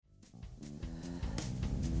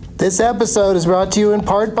This episode is brought to you in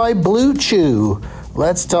part by Blue Chew.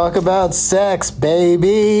 Let's talk about sex,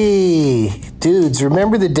 baby. Dudes,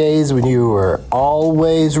 remember the days when you were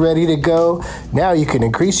always ready to go? Now you can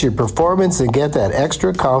increase your performance and get that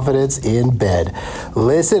extra confidence in bed.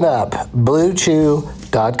 Listen up,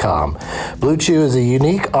 BlueChew.com. Blue Chew is a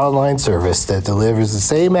unique online service that delivers the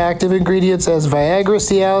same active ingredients as Viagra,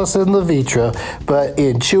 Cialis, and Levitra, but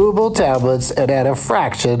in chewable tablets and at a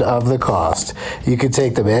fraction of the cost. You can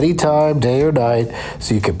take them anytime, day or night,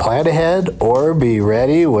 so you can plan ahead or be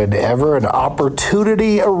ready whenever an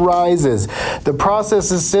opportunity arises. The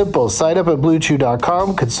process is simple. Sign up at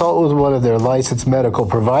BlueChew.com, consult with one of their licensed medical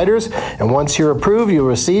providers, and once you're approved, you'll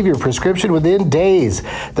receive your prescription within days.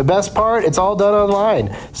 The best part, it's all done online,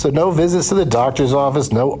 so no visits to the doctor's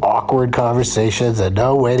office, no awkward conversations, and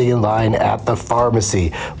no waiting in line at the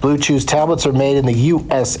pharmacy. Blue Chew's tablets are made in the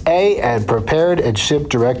USA and prepared and shipped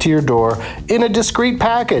direct to your door in a discreet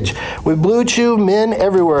package. With Blue Chew, men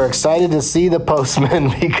everywhere are excited to see the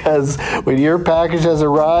postman because when your package has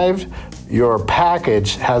arrived, your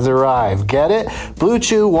package has arrived. Get it? Blue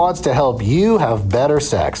Chew wants to help you have better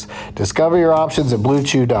sex. Discover your options at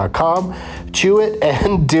BlueChew.com. Chew it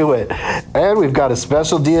and do it. And we've got a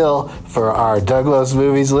special deal for our Douglas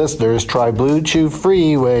Movies listeners. Try Blue Chew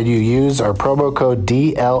free when you use our promo code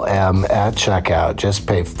DLM at checkout. Just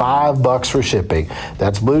pay $5 for shipping.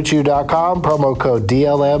 That's BlueChew.com, promo code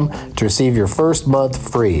DLM to receive your first month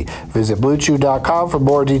free. Visit BlueChew.com for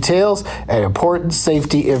more details and important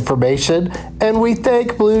safety information. And we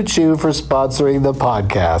thank Blue Chew for sponsoring the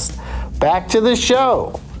podcast. Back to the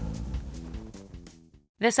show.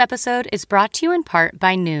 This episode is brought to you in part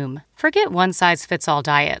by Noom. Forget one-size-fits-all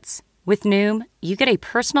diets. With Noom, you get a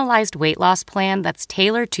personalized weight loss plan that's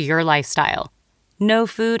tailored to your lifestyle. No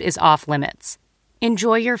food is off limits.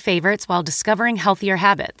 Enjoy your favorites while discovering healthier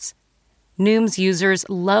habits. Noom's users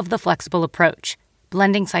love the flexible approach,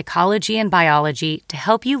 blending psychology and biology to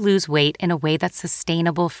help you lose weight in a way that's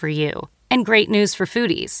sustainable for you. And great news for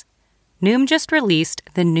foodies. Noom just released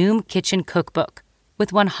the Noom Kitchen Cookbook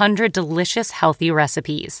with 100 delicious, healthy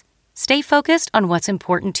recipes. Stay focused on what's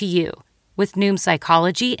important to you with Noom's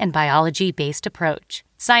psychology and biology-based approach.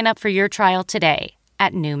 Sign up for your trial today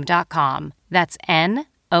at Noom.com. That's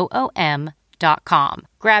Noom.com.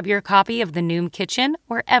 Grab your copy of the Noom Kitchen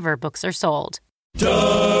wherever books are sold.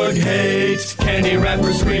 Doug hates candy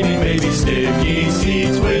wrappers, screaming baby sticky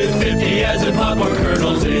seeds with 50 as in popcorn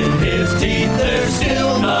kernels in his teeth. There's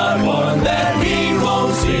still not one that he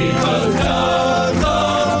won't see, 'cause Doug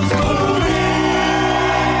loves movies.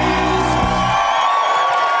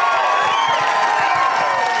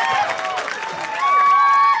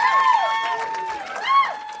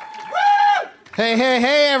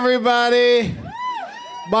 Hey, everybody.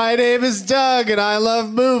 My name is Doug, and I love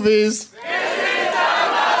movies.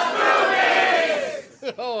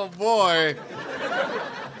 Oh, boy.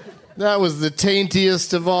 That was the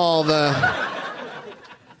taintiest of all. The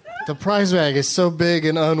prize bag is so big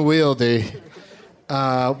and unwieldy.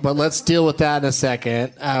 But let's deal with that in a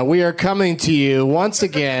second. We are coming to you once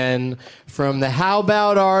again from the How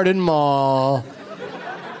About Arden Mall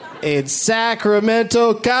in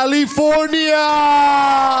Sacramento, California.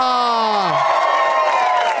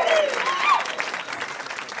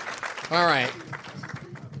 All right.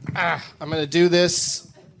 I'm going to do this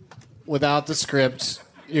without the script.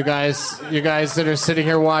 You guys that are sitting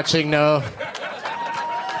here watching know,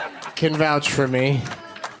 can vouch for me.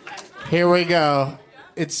 Here we go.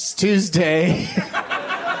 It's Tuesday,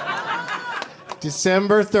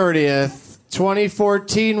 December 30th,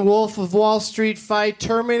 2014, Wolf of Wall Street fight,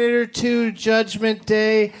 Terminator 2, Judgment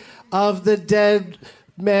Day of the Dead,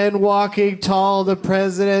 Men Walking Tall, The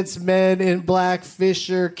President's Men in Black,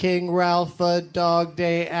 Fisher, King Ralpha, Dog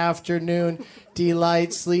Day Afternoon,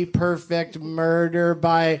 Delight, Sleep Perfect, Murder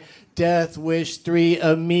by Death Wish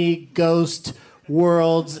 3, Ghost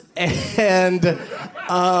Worlds, and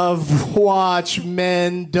of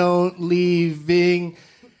Watchmen Don't Leaving,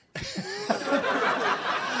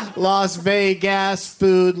 Las Vegas,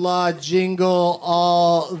 Food Law, Jingle,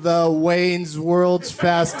 All the Wayne's World's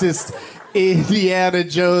Fastest, Indiana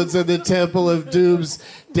Jones and the Temple of Doom's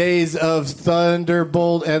Days of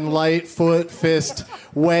Thunderbolt and Lightfoot Fist,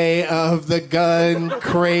 Way of the Gun,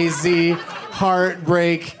 Crazy,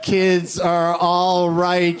 Heartbreak, Kids Are All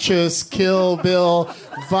Righteous, Kill Bill,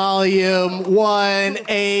 Volume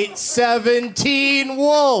 1817,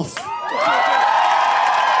 Wolf.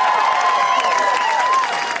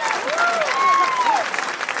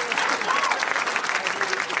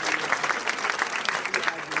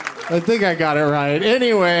 I think I got it right.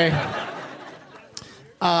 Anyway,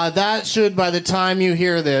 That should, by the time you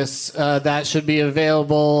hear this, that should be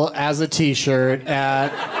available as a T-shirt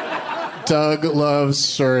at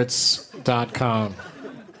DougLovesShirts.com.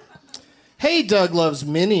 Hey, Doug Loves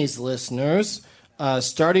Minis listeners.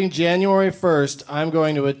 Starting January 1st, I'm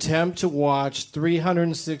going to attempt to watch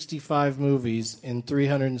 365 movies in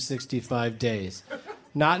 365 days.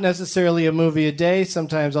 Not necessarily a movie a day.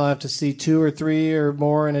 Sometimes I'll have to see 2 or 3 or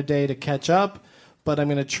more in a day to catch up. But I'm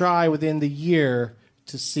going to try within the year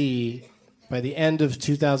to see, by the end of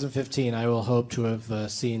 2015, I will hope to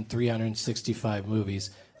have seen 365 movies.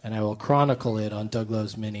 And I will chronicle it on Doug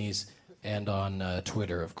Loves Minis and on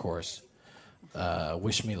Twitter, of course.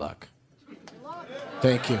 Wish me luck.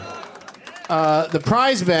 Thank you. The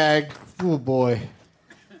prize bag, oh boy.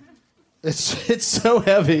 It's so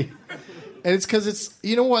heavy. And it's because it's,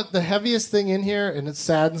 you know what, the heaviest thing in here, and it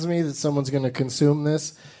saddens me that someone's going to consume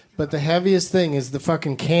this, but the heaviest thing is the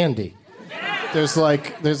fucking candy. There's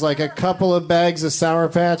like a couple of bags of Sour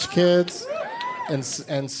Patch Kids and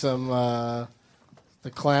some the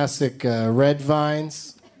classic Red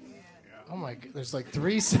Vines. Oh my god, there's like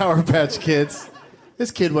 3 Sour Patch Kids. This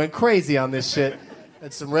kid went crazy on this shit.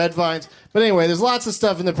 And some Red Vines. But anyway, there's lots of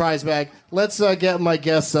stuff in the prize bag. Let's get my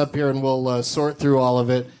guests up here and we'll sort through all of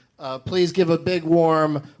it. Please give a big,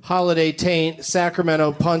 warm, holiday taint,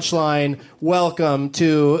 Sacramento punchline welcome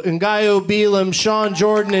to Ngaio, Bealum, Sean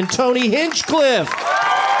Jordan, and Tony Hinchcliffe.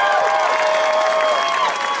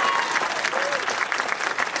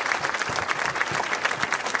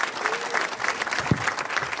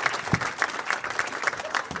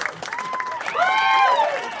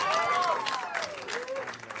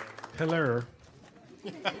 Hello.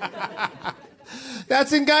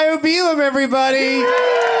 That's Ngaio Bealum, everybody.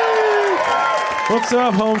 What's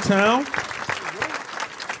up, hometown?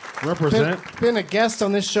 Represent. Been a guest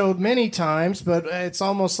on this show many times, but it's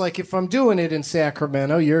almost like if I'm doing it in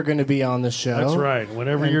Sacramento, you're going to be on the show. That's right.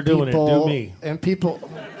 Whenever And you're doing it, do me. And people...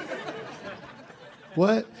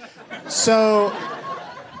 What? So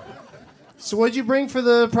what'd you bring for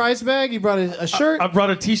the prize bag? You brought a shirt? I brought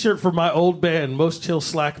a T-shirt for my old band, Most Chill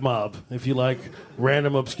Slack Mob. If you like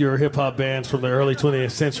random obscure hip-hop bands from the early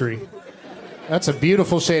 20th century. That's a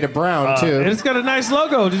beautiful shade of brown, too. And it's got a nice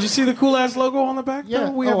logo. Did you see the cool-ass logo on the back? Yeah.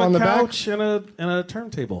 Though? We have on a the couch and a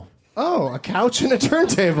turntable. Oh, a couch and a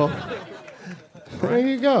turntable. There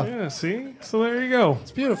you go. Yeah, see? So there you go.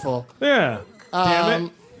 It's beautiful. Yeah. Damn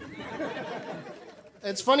it.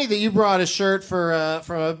 It's funny that you brought a shirt from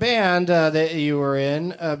a band that you were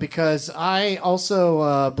in because I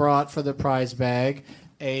also brought for the prize bag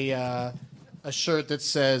a shirt that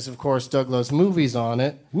says, of course, Doug Loves Movies on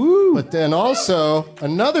it. Woo! But then also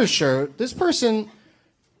another shirt. This person,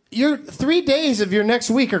 your 3 days of your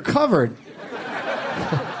next week are covered.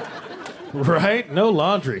 Right? No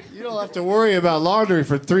laundry. You don't have to worry about laundry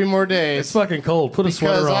for 3 more days. It's fucking cold. Put a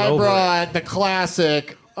sweater on over it. Because I brought the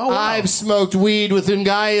classic Oh, wow. I've smoked weed with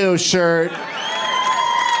Ngaio shirt.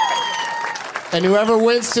 And whoever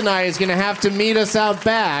wins tonight is going to have to meet us out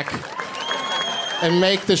back and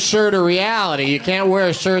make the shirt a reality. You can't wear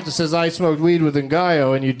a shirt that says I smoked weed with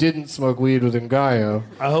Ngaio and you didn't smoke weed with Ngaio.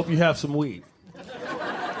 I hope you have some weed.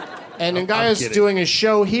 And Ngaio's doing a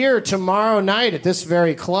show here tomorrow night at this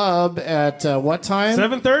very club at what time?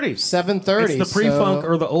 7:30. 7:30. It's the pre-funk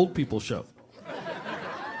or the old people show.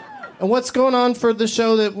 And what's going on for the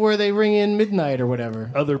show where they ring in midnight or whatever?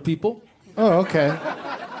 Other people? Oh, okay.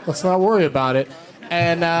 Let's not worry about it.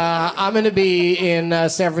 And I'm going to be in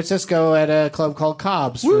San Francisco at a club called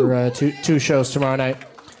Cobb's for two shows tomorrow night.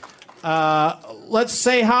 Let's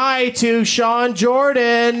say hi to Sean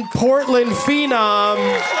Jordan, Portland Phenom.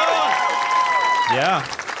 Yeah.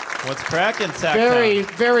 What's cracking, Sacktown? Very,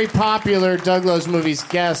 very popular Doug Loves Movies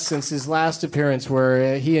guest since his last appearance,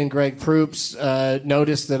 where he and Greg Proops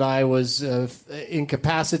noticed that I was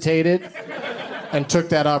incapacitated and took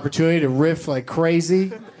that opportunity to riff like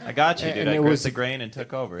crazy. I got you, dude. I gripped the grain and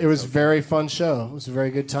took over. It was a very fun show. It was a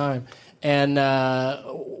very good time. And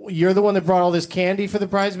you're the one that brought all this candy for the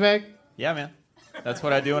prize bag? Yeah, man. That's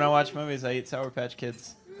what I do when I watch movies. I eat Sour Patch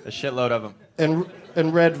Kids. A shitload of them.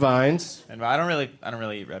 And Red Vines. And I don't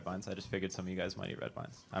really eat Red Vines. I just figured some of you guys might eat Red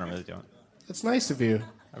Vines. I don't really do it. That's nice of you.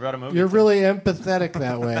 I brought a movie. You're really empathetic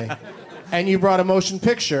that way. And you brought a motion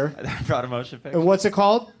picture. I brought a motion picture. And what's it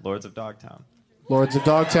called? Lords of Dogtown. Lords of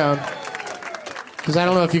Dogtown. Because I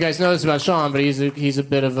don't know if you guys know this about Sean, but he's a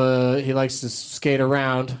bit of a, he likes to skate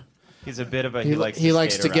around. He's a bit of a, he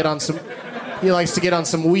likes to get on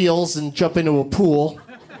some wheels and jump into a pool.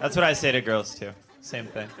 That's what I say to girls too. Same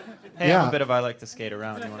thing. Hey, Yeah. I'm a bit of I like to skate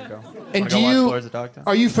around. You want to go? And Wanna go watch Lords of Dogtown?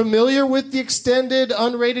 are you familiar with the extended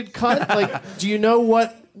unrated cut? Like, do you know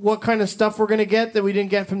what what kind of stuff we're gonna get that we didn't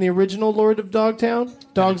get from the original Lord of Dogtown?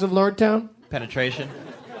 Dogs of Lordtown? Penetration.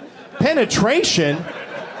 Penetration?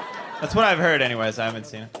 That's what I've heard, anyways. I haven't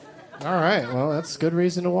seen it. All right, well, that's good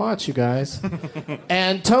reason to watch, you guys.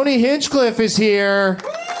 And Tony Hinchcliffe is here.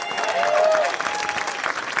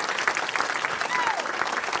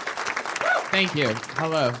 Thank you.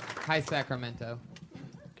 Hello. Hi, Sacramento.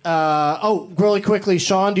 Really quickly,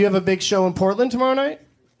 Sean, do you have a big show in Portland tomorrow night?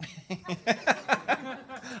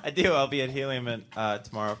 I do. I'll be at Helium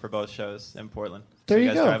tomorrow for both shows in Portland. There so you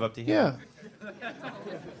guys go. Drive up to Helium. Yeah.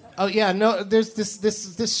 Oh yeah, no. There's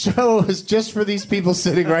this show is just for these people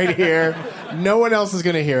sitting right here. No one else is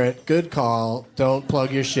gonna hear it. Good call. Don't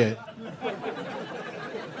plug your shit.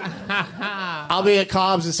 I'll be at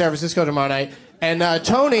Cobb's in San Francisco tomorrow night, and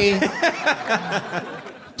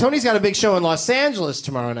Tony's got a big show in Los Angeles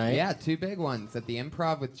tomorrow night. Yeah, 2 big ones at the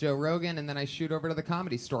Improv with Joe Rogan, and then I shoot over to the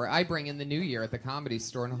Comedy Store. I bring in the new year at the Comedy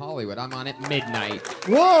Store in Hollywood. I'm on at midnight.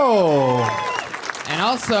 Whoa! And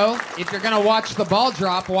also, if you're going to watch the ball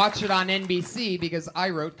drop, watch it on NBC, because I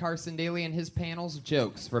wrote Carson Daly and his panel's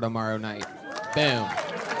jokes for tomorrow night. Boom.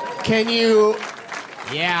 Can you...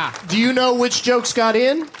 Yeah. Do you know which jokes got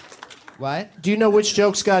in? What? Do you know which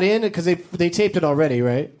jokes got in? Because they taped it already,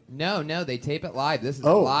 right? No, they tape it live. This is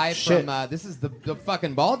live from, this is the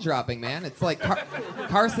fucking ball dropping, man. It's like,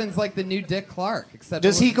 Carson's like the new Dick Clark. Except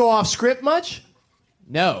Does he go off script much?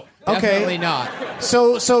 No, Okay. definitely not.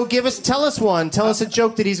 So tell us one. Tell us a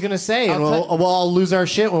joke that he's going to say, and we'll all lose our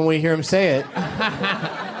shit when we hear him say it.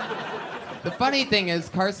 The funny thing is,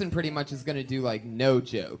 Carson pretty much is going to do, like, no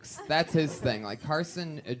jokes. That's his thing. Like,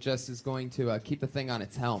 Carson just is going to keep the thing on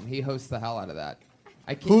its helm. He hosts the hell out of that.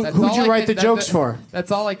 Who'd you write the jokes for?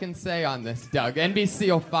 That's all I can say on this, Doug. NBC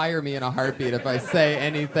will fire me in a heartbeat if I say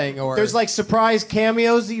anything or... There's, like, surprise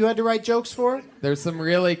cameos that you had to write jokes for? There's some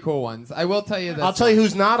really cool ones. I will tell you this. I'll tell you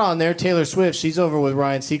who's not on there, Taylor Swift. She's over with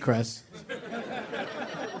Ryan Seacrest.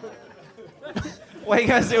 What are you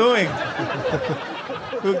guys doing?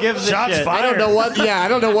 Who gives a Shots shit? fired. I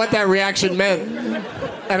don't know what that reaction meant.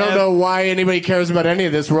 I don't know why anybody cares about any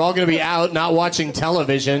of this. We're all going to be out not watching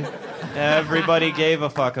television. Everybody gave a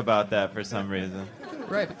fuck about that for some reason.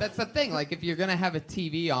 Right, but that's the thing. Like, if you're going to have a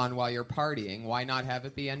TV on while you're partying, why not have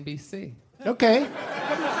it be NBC? Okay.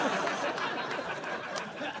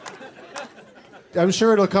 I'm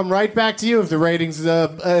sure it'll come right back to you if the ratings,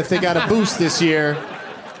 if they got a boost this year.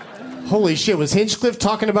 Holy shit, was Hinchcliffe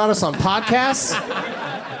talking about us on podcasts?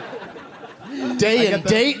 Day and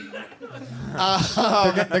date?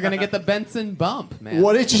 They're going to get the Benson bump, man.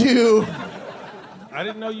 What did you... I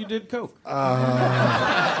didn't know you did coke.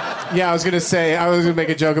 Yeah, I was going to make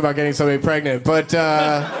a joke about getting somebody pregnant, but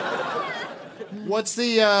what's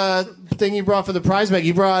the thing you brought for the prize bag?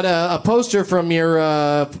 You brought a poster from your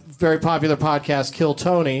very popular podcast, Kill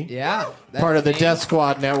Tony. Yeah. Part of the me. Death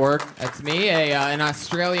Squad network. That's me. An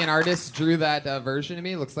Australian artist drew that version of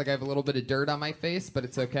me. Looks like I have a little bit of dirt on my face, but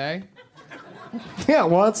it's okay. Yeah,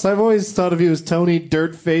 I've always thought of you as Tony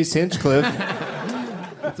Dirtface Hinchcliffe.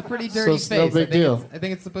 It's a pretty dirty it's face. no big deal. I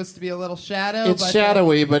think it's supposed to be a little shadow. It's but,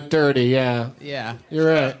 shadowy, but dirty, yeah. Yeah.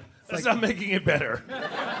 You're right. That's not making it better.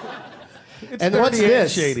 It's And what's dirty and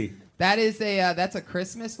this? shady. That is that's a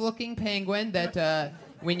Christmas-looking penguin that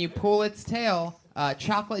when you pull its tail,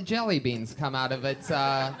 chocolate jelly beans come out of its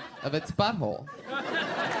butthole.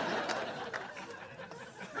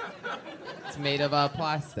 It's made of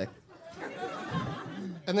plastic.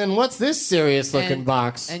 And then what's this serious-looking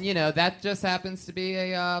box? And you know, that just happens to be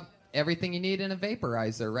a everything you need in a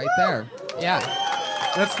vaporizer right there. Yeah.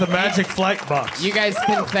 That's the magic flight box. You guys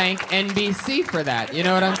can thank NBC for that. You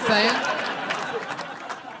know what I'm saying?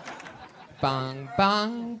 Bong,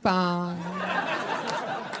 bong, bong.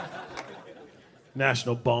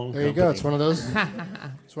 National Bong There you Company. go. It's one of those.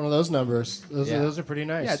 It's one of those numbers. Those are pretty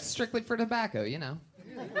nice. Yeah, it's strictly for tobacco, you know.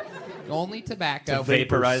 Only tobacco. To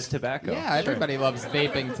vaporize tobacco. Yeah, everybody loves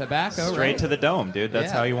vaping tobacco, Straight right? to the dome, dude.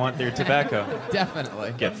 That's Yeah. how you want your tobacco.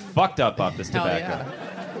 Definitely. Get fucked up off this Hell tobacco. yeah.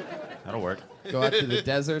 That'll work. Go out to the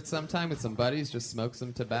desert sometime with some buddies, just smoke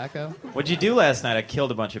some tobacco. What'd you do last night? I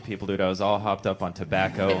killed a bunch of people, dude. I was all hopped up on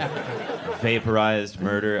tobacco, vaporized,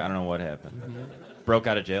 murder. I don't know what happened. Broke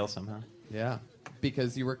out of jail somehow. Yeah.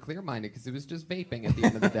 Because you were clear-minded, because it was just vaping at the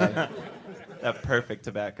end of the day. That perfect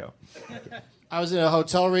tobacco. I was in a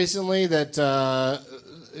hotel recently that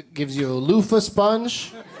gives you a loofah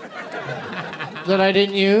sponge that I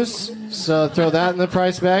didn't use. So throw that in the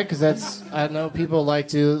price bag because I know people like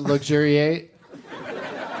to luxuriate,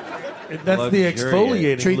 That's the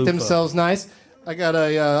exfoliating treat loofah. themselves nice. I got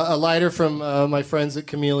a lighter from my friends at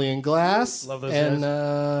Chameleon Glass. Love those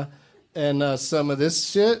and some of this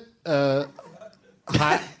shit.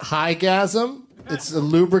 Highgasm. It's a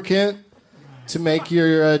lubricant to make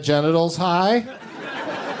your genitals high.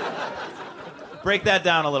 Break that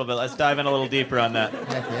down a little bit. Let's dive in a little deeper on that.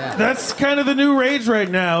 Heck yeah. That's kind of the new rage right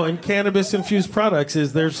now in cannabis-infused products.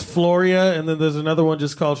 Is there's Floria, and then there's another one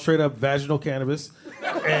just called straight up vaginal cannabis.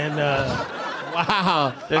 And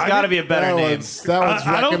Wow. There's got to be a better name. That one's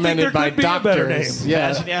I don't think recommended there by could be a better doctors. name.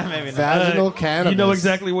 Yeah. Yeah, maybe not. Vaginal cannabis. You know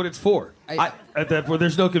exactly what it's for. I- At that point,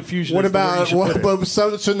 there's no confusion. What as to where you about, should put it. but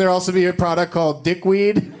shouldn't there also be a product called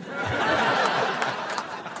dickweed?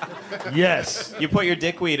 Yes. You put your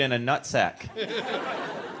dickweed in a nutsack.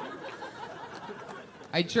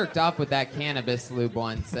 I jerked off with that cannabis lube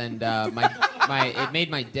once, and it made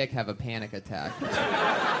my dick have a panic attack.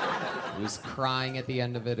 It was crying at the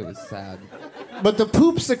end of it. It was sad. But the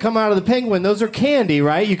poops that come out of the penguin, those are candy,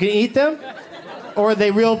 right? You can eat them? Or are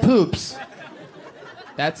they real poops?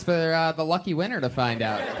 That's for the lucky winner to find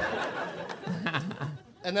out.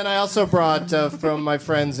 And then I also brought from my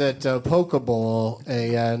friends at Pokeball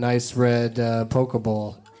a nice red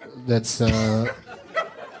Pokeball that's,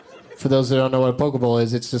 for those that don't know what a Pokeball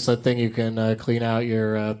is, it's just a thing you can clean out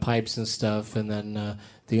your pipes and stuff, and then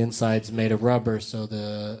the inside's made of rubber,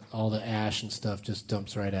 so all the ash and stuff just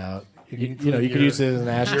dumps right out. You could use it as an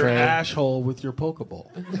Your ashtray. ash hole with your Pokeball.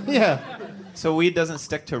 Yeah. So weed doesn't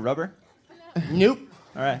stick to rubber? Nope.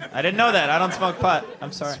 All right. I didn't know that. I don't smoke pot.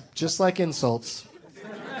 I'm sorry. Just like insults.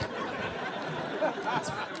 It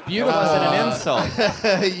Beautiful. wasn't an insult.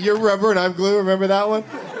 You're rubber and I'm glue. Remember that one?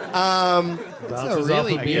 Bounces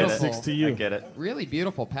really off of beautiful. sticks to you. I get it. Really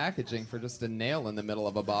beautiful packaging for just a nail in the middle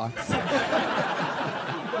of a box.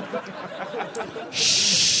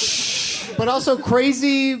 But also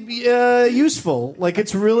crazy useful. Like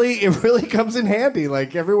it really comes in handy.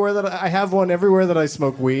 Like everywhere that I have one everywhere that I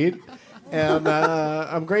smoke weed, and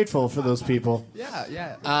I'm grateful for those people.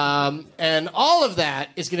 Yeah. And all of that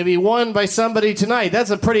is going to be won by somebody tonight.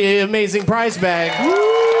 That's a pretty amazing prize bag. Woo!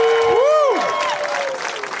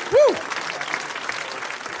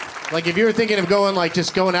 Like if you were thinking of going like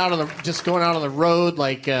just going out on the road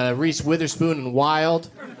like Reese Witherspoon and Wild,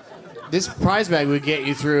 this prize bag would get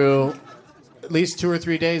you through at least 2 or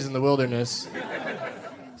 3 days in the wilderness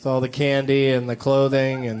with all the candy and the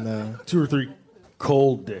clothing and the 2 or 3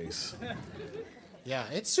 cold days. Yeah,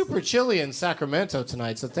 it's super chilly in Sacramento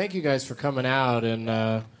tonight, so thank you guys for coming out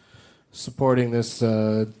and supporting this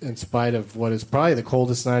in spite of what is probably the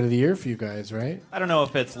coldest night of the year for you guys, right? I don't know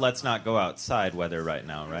if it's let's not go outside weather right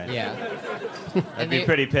now, right? Yeah. I'd be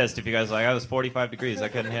pretty pissed if you guys were like, I was 45 degrees. I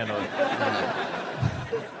couldn't handle it.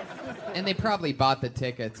 And they probably bought the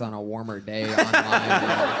tickets on a warmer day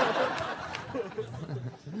online.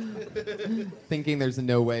 Thinking there's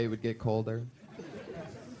no way it would get colder.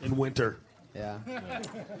 In winter. Yeah.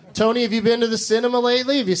 Tony, have you been to the cinema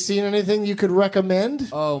lately? Have you seen anything you could recommend?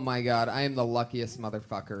 Oh my God, I am the luckiest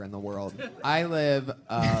motherfucker in the world. I live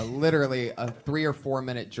literally a 3 or 4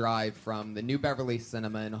 minute drive from the New Beverly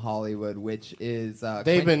Cinema in Hollywood, which is...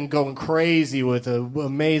 They've been going crazy with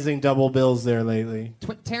amazing double bills there lately.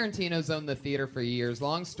 Tarantino's owned the theater for years.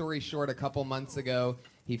 Long story short, a couple months ago,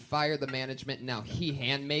 he fired the management. Now he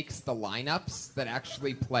hand makes the lineups that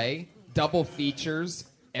actually play. Double features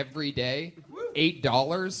every day.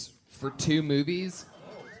 $8 for 2 movies.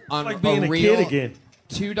 On Like being a real kid again.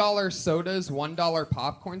 $2 sodas, $1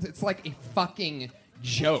 popcorns. It's like a fucking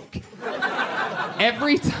joke.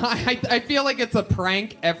 Every time, I feel like it's a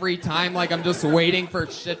prank every time. Like I'm just waiting for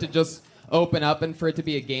shit to just open up and for it to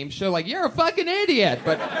be a game show. Like you're a fucking idiot,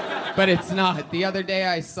 but it's not. The other day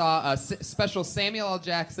I saw a special Samuel L.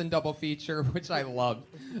 Jackson double feature, which I loved: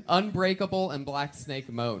 Unbreakable and Black Snake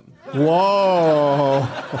Moan. Whoa.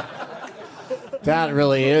 That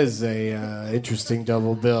really is a interesting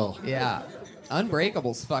double bill. Yeah.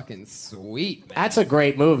 Unbreakable's fucking sweet, man. That's a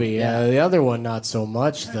great movie. Yeah. The other one, not so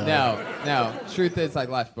much, though. No. Truth is, I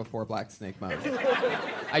left before Black Snake Moan.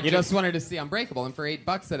 I just wanted to see Unbreakable, and for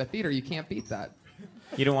 $8 at a theater, you can't beat that.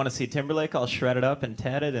 You don't want to see Timberlake all shredded up and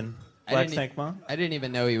tatted and Black Snake Moan? I didn't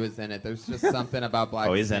even know he was in it. There's just something about Black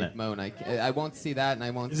he's in Snake it. Moan. I won't see that, and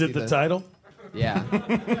I won't Is see it the title? Yeah.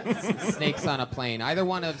 Snakes on a Plane. Either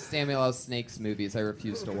one of Samuel L. Snake's movies I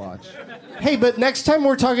refuse to watch. Hey, but next time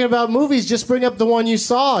we're talking about movies, just bring up the one you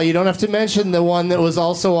saw. You don't have to mention the one that was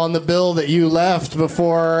also on the bill that you left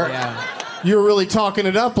before. Yeah. You were really talking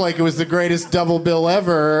it up like it was the greatest double bill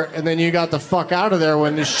ever, and then you got the fuck out of there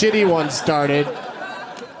when the shitty one started.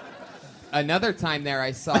 Another time there,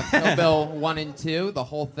 I saw Kill Bill 1 and 2, the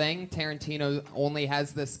whole thing. Tarantino only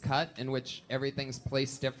has this cut in which everything's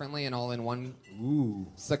placed differently and all in one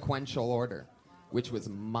sequential order. which was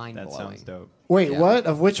mind-blowing. That sounds dope. Wait, Yeah. what?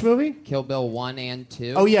 Of which movie? Kill Bill 1 and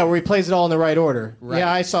 2. Oh, yeah, where he plays it all in the right order. Right. Yeah,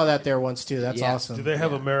 I saw that there once, too. That's Yeah. awesome. Do they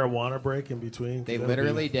have a marijuana break in between? They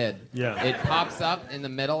literally did. Yeah. It pops up in the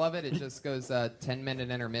middle of it. It just goes 10-minute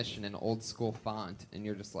intermission in old school font, and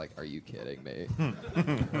you're just like, "Are you kidding me?"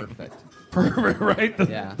 Perfect. Perfect, right?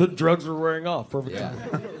 Yeah. The drugs are wearing off. Perfect. Yeah.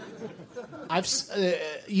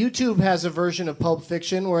 YouTube has a version of Pulp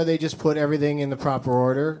Fiction where they just put everything in the proper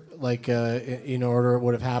order, like in order it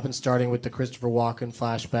would have happened, starting with the Christopher Walken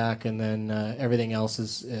flashback, and then everything else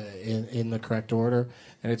is in the correct order.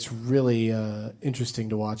 And it's really interesting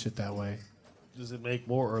to watch it that way. Does it make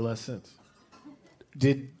more or less sense?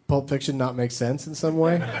 Did Pulp Fiction not make sense in some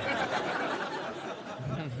way?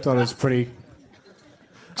 Thought it was pretty.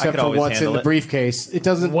 Except for what's in the briefcase. It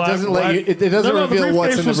doesn't let you. It doesn't reveal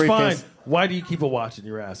what's in the briefcase. Fine. Why do you keep a watching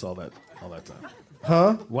your ass all that time?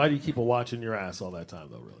 Huh? Why do you keep a watching your ass all that time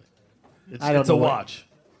though? Really? I don't it's know a what- watch.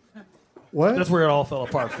 What? That's where it all fell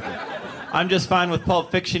apart for me. I'm just fine with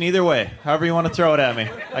Pulp Fiction either way. However you want to throw it at me,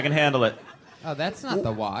 I can handle it. Oh, that's not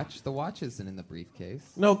the watch. The watch isn't in the briefcase.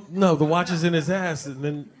 No, the watch is in his ass, and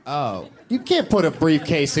then Oh. You can't put a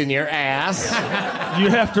briefcase in your ass. you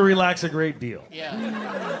have to relax a great deal.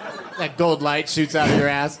 That gold light shoots out of your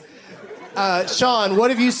ass. Sean, what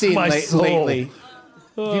have you seen My soul. lately?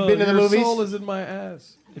 Have you been to the Your movies? soul is in my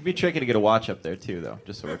ass. It'd be tricky to get a watch up there too, though.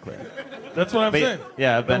 Just so we're clear. That's what I'm But- saying.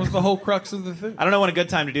 yeah, I've that been- was the whole crux of the thing. I don't know when a good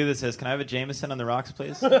time to do this is. Can I have a Jameson on the rocks,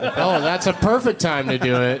 please? Oh, that's a perfect time to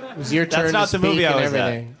do it. It was your turn That's not to the speak movie I and was at.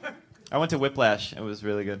 everything. I went to Whiplash. It was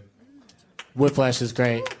really good. Whiplash is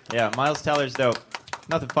great. Yeah, Miles Teller's dope.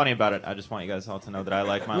 Nothing funny about it. I just want you guys all to know that I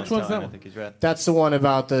like Miles Which one's Teller. that And I one? think he's rad. That's the one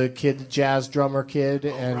about the kid, jazz drummer kid,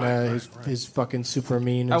 and his fucking super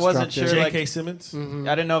mean I wasn't instructor. sure, J.K. like- Simmons?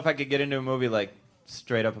 I didn't know if I could get into a movie like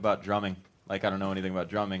straight up about drumming. Like I don't know anything about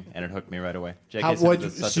drumming, and it hooked me right away. J.K. Simmons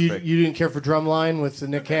is such so a you, prick. you didn't care for Drumline with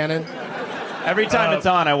Nick Cannon? Every time it's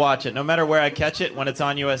on, I watch it. No matter where I catch it, when it's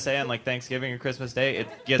on USA on like Thanksgiving or Christmas Day, it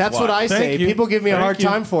gets That's what I watched. say. Thank you. People give me a Thank hard you.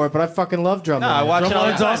 time for it, but I fucking love Drumline. No, I watch it all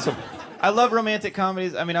the Drumline's time. awesome. I love romantic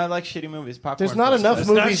comedies. I mean, I like shitty movies. Popcorn There's not films. enough It's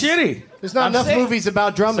movies. not shitty. There's not I'm enough saying- movies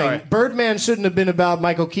about drumming. Sorry. Birdman shouldn't have been about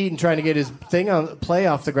Michael Keaton trying to get his thing on play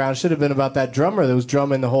off the ground. Should have been about that drummer that was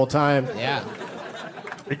drumming the whole time. Yeah.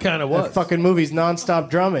 It kind of That was. fucking movie's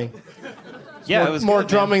nonstop drumming. Yeah, more, it was more good, man.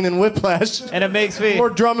 drumming than Whiplash. And it makes me.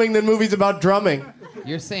 More drumming than movies about drumming.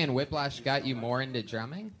 You're saying Whiplash got you more into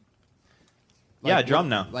drumming? Yeah, I drum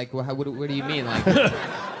now. Like, what do you mean? Like,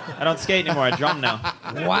 I don't skate anymore. I drum now.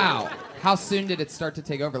 wow. How soon did it start to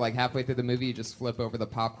take over? Like halfway through the movie, you just flip over the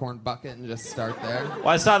popcorn bucket and just start there? Well,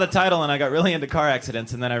 I saw the title and I got really into car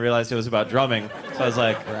accidents, and then I realized it was about drumming. So I was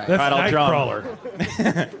like, Right. That's right, I'll drum.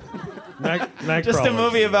 Nightcrawler. Nightcrawler. Just a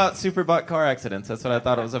movie about super butt car accidents. That's what I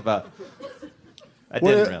thought it was about. I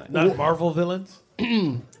didn't really. Not Marvel villains?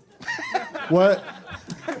 What?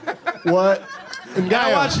 What? And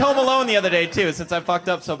I watched Home Alone the other day too, since I fucked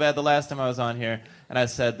up so bad the last time I was on here, and I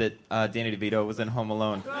said that Danny DeVito was in Home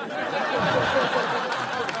Alone.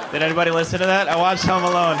 Did anybody listen to that? I watched Home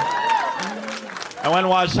Alone. I went and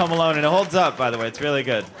watched Home Alone, and it holds up, by the way. It's really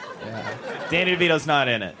good. Yeah. Danny DeVito's not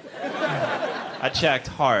in it. I checked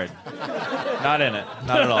hard. Not in it.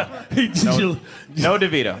 Not at all. No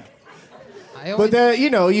DeVito. I always, But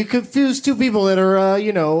you confuse two people that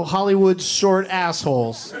are Hollywood's short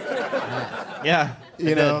assholes. Yeah. I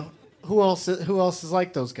You know did. who else is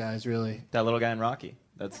like those guys really? That little guy in Rocky.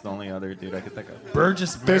 That's the only other dude I could think of.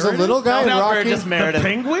 Burgess There's a Meredith? little guy No, in not Rocky. Burgess The Meredith.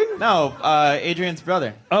 Penguin? No, Adrian's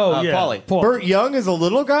brother. Oh, yeah. Paulie. Paul. Burt Young is a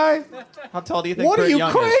little guy. How tall do you think What Burt are you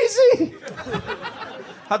Young crazy? is?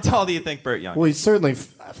 How tall do you think Burt Young Well, is? he's certainly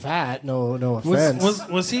fat. No offense.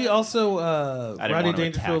 Was he also I didn't Rodney want to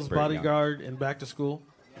Dangerfield's attack Burt Young. bodyguard in Back to School?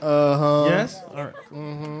 Uh-huh. Yes? All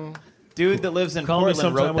right. Dude that lives in Call me Portland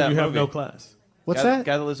sometime wrote when that you have movie. no class. What's guy, that?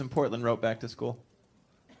 Guy that lives in Portland wrote Back to School.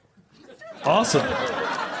 Awesome.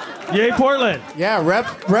 Yay, Portland. Yeah, rep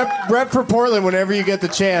for Portland whenever you get the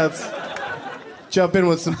chance. Jump in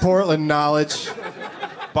with some Portland knowledge.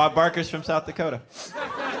 Bob Barker's from South Dakota.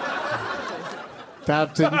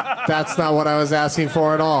 That's not what I was asking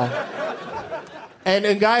for at all. And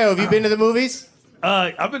Ngaio, have you been to the movies?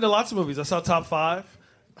 I've been to lots of movies. I saw Top 5.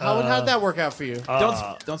 How'd that work out for you?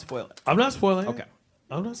 Don't spoil it. I'm not spoiling Okay. it.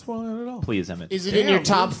 I'm not spoiling it at all. Please, Emmett. Is it in your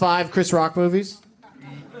top 5 Chris Rock movies?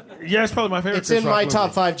 Yeah, it's probably my favorite. It's Chris in Rock my movie.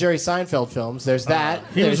 top 5 Jerry Seinfeld films. There's that.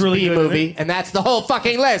 he was There's really good in B-movie, it. and that's the whole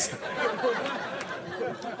fucking list.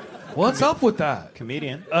 What's up with that?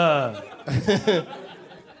 Comedian.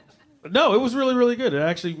 No, it was really, really good. It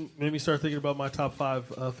actually made me start thinking about my top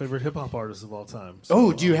 5 favorite hip hop artists of all time. So,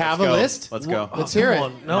 Oh, do you have a list? Let's go. Let's hear it.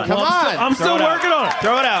 No, Come on. I'm still working on it.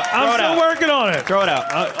 Throw it out. I'm still working on it. Throw it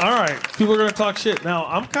out. All right. People are going to talk shit. Now,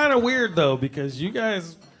 I'm kind of weird, though, because you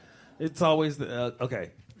guys, it's always the. Okay.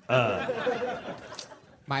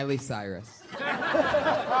 Miley Cyrus.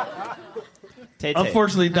 Tay-Tay.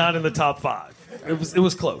 Unfortunately, not in the top 5. It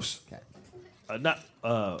was close. Okay.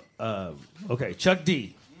 Okay, Chuck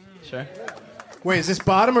D. Sure. Wait, is this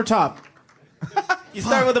bottom or top? You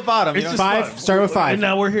start with the bottom. It's You just don't- Five. Start with 5. And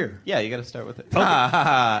now we're here. yeah, you got to start with it.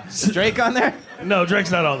 Is Drake on there? No,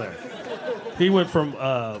 Drake's not on there. He went from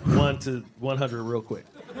 1 to 100 real quick.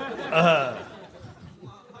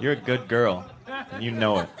 You're a good girl. And you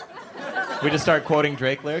know it. We just start quoting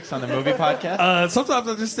Drake lyrics on the movie podcast? Sometimes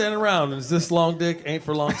I just stand around and it's this long dick ain't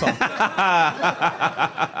for long talk.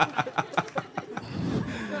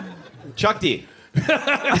 Chuck D.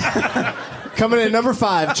 Coming in at number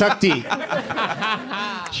 5, Chuck D.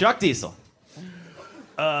 Chuck Diesel.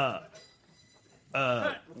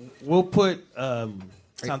 We'll put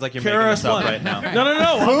Sounds like you're making this up KRS-One. right now.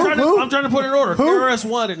 No. I'm trying to put it in order.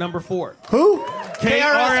 KRS-One at number 4. Who?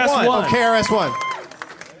 KRS-One. Oh, KRS-One.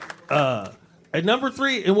 At number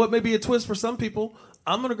 3, and what may be a twist for some people,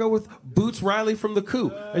 I'm going to go with Boots Riley from The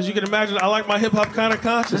Coup. As you can imagine, I like my hip-hop kind of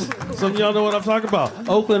conscious. Some of y'all know what I'm talking about.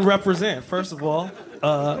 Oakland represent, first of all.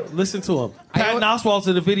 Listen to him. Patton Oswalt's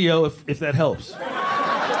in the video, if that helps.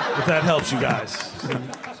 If that helps you guys.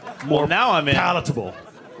 More now I'm in. palatable.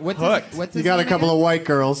 What's You his got a name couple again? of white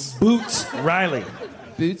girls. Boots Riley.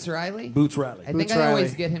 Boots Riley? Boots Riley. I Boots think I always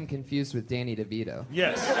Riley. get him confused with Danny DeVito.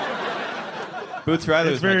 Yes. Boots Riley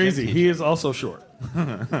It's was my very gym easy. teacher. He is also short.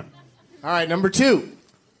 All right, number 2.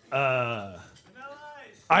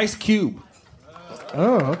 Ice Cube.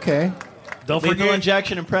 Oh, okay. Don't Lethal forget.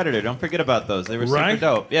 Injection and Predator. Don't forget about those. They were Right? super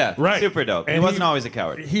dope. Yeah, Right. super dope. And he wasn't always a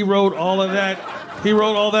coward. He wrote all of that. He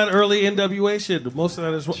wrote all that early NWA shit. Most of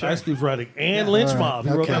that is Ice Cube's writing. And Lynch Mob.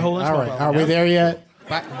 He wrote that whole Lynch All Mob right. album. Are we there yet?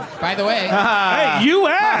 By the way, Hey, you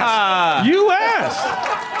asked. You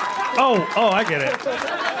asked. Oh, I get it.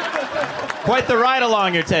 Quite the ride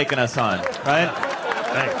along you're taking us on, right?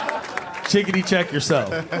 Hey, chickadee check yourself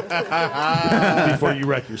before you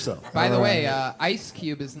wreck yourself. by the way, Ice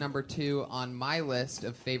Cube is number 2 on my list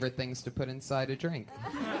of favorite things to put inside a drink.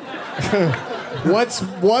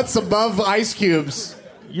 What's above Ice Cubes?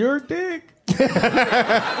 Your dick.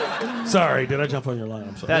 Sorry, did I jump on your line?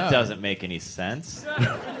 I'm sorry. That doesn't make any sense.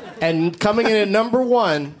 And coming in at number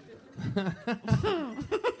 1.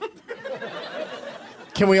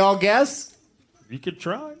 Can we all guess? You could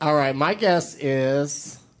try. All right, my guess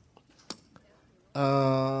is It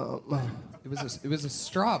was a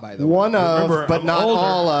straw, by the way. one of, Remember, but I'm not older.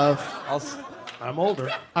 all of. I'm older.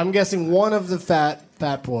 I'm guessing one of the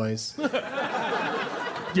fat boys.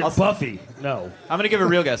 Yeah, Buffy. No. I'm going to give a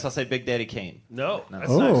real guess. I'll say Big Daddy Kane. No. That's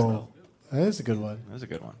nice, though. That is a good one. That was a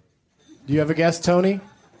good one. Do you have a guess, Tony?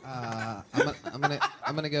 I'm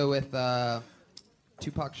gonna go with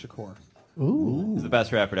Tupac Shakur. He's the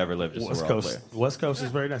best rapper to ever live. Just West so we're all Coast. clear. West Coast is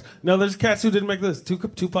very nice. No, there's cats who didn't make this.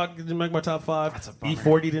 Tupac didn't make my top 5.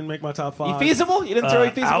 E40 didn't make my top 5. Feasible? You didn't throw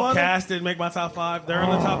Feasible on there? Outkast didn't make my top 5. They're in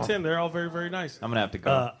the top 10. They're all very, very nice. I'm going to have to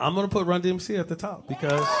go. I'm going to put Run DMC at the top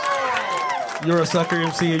because you're a sucker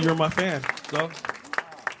MC and you're my fan. So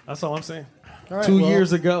that's all I'm saying. All right, 2 well-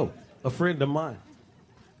 years ago, a friend of mine.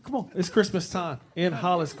 Come on, it's Christmas time in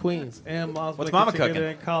Hollis, Queens, and What's Mama cooking?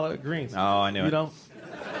 And Collard Greens. Oh, I knew You it. know,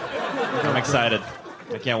 I'm excited.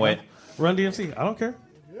 I can't wait. Run DMC. I don't care.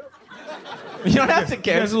 You don't have to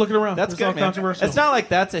care. You guys are looking around. That's It's all good, man. controversial. It's not like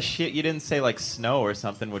that's a shit. You didn't say like Snow or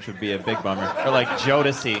something, which would be a big bummer. Or like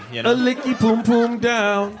Jodeci, you A know. licky poom poom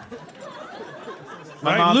down.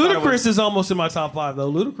 My Right? mom thought it Ludacris was- is almost in my top 5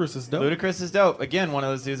 though. Ludacris is dope. Ludacris is dope. Again, one of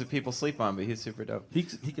those dudes that people sleep on, but he's super dope. He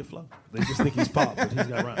can flow. They just think he's pop, but he's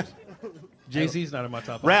got rhymes. Jay-Z's not in my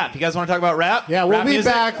top 5. Rap. You guys want to talk about rap? Yeah, we'll Rap be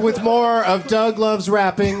music? back with more of Doug Loves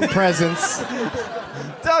Rapping presents.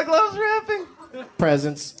 Doug loves rapping.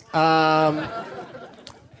 Presents.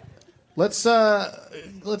 Let's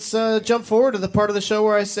jump forward to the part of the show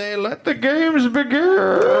where I say, "Let the games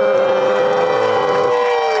begin."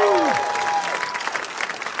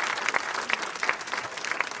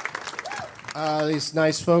 These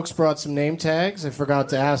nice folks brought some name tags. I forgot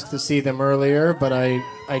to ask to see them earlier, but I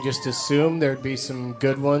just assumed there'd be some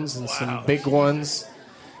good ones and some big ones.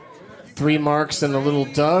 3 marks and a little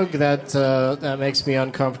Doug. That makes me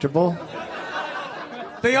uncomfortable.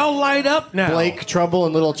 They all light up now. Blake, Trouble,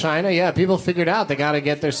 and Little China. Yeah, people figured out they got to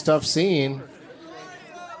get their stuff seen.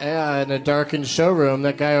 Yeah, in a darkened showroom,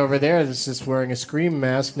 that guy over there that's just wearing a scream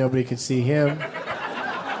mask, nobody can see him.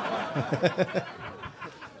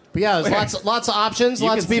 But yeah, there's lots of options. You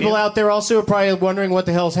Lots can of see people it. out there also are probably wondering what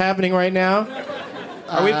the hell's happening right now.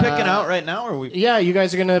 Are we picking out right now, or are we? Yeah, you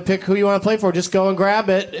guys are gonna pick who you want to play for. Just go and grab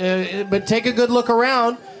it, but take a good look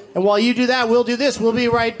around. And while you do that, we'll do this. We'll be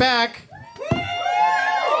right back.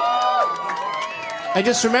 I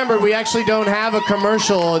just remembered we actually don't have a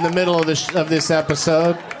commercial in the middle of this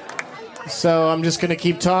episode, so I'm just gonna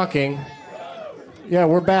keep talking. Yeah,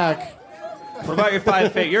 we're back. What about your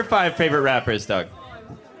five favorite rappers, Doug?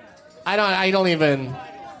 I don't even.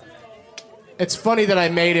 It's funny that I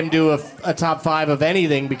made him do a top 5 of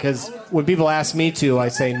anything because when people ask me to, I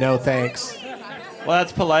say no thanks. Well,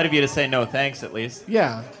 that's polite of you to say no thanks, at least.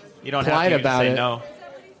 Yeah. You don't Polite have to about say it. no.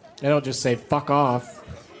 I don't just say fuck off.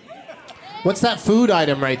 What's that food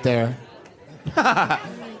item right there?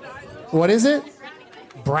 What is it?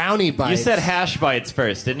 Brownie bites. You said hash bites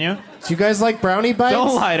first, didn't you? Do you guys like brownie bites?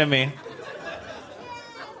 Don't lie to me.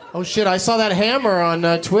 Oh shit! I saw that hammer on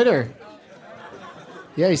Twitter.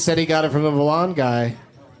 Yeah, he said he got it from a blonde guy.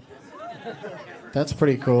 That's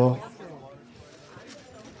pretty cool.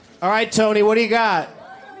 All right, Tony, what do you got?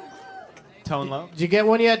 Tone low. Did you get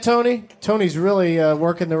one yet, Tony? Tony's really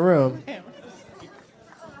working the room.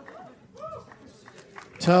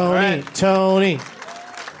 Tony.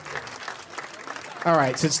 All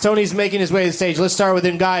right, since Tony's making his way to the stage, let's start with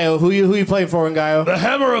Ngaio. Who you playing for, Ngaio? The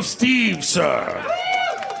Hammer of Steve, sir.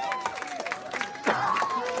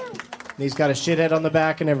 He's got a shithead on the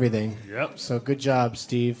back and everything. Yep. So good job,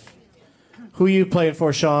 Steve. Who you playing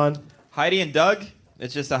for, Sean? Heidi and Doug.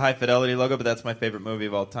 It's just a high fidelity logo, but that's my favorite movie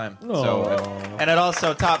of all time. So, and it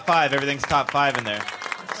also top 5. Everything's top 5 in there.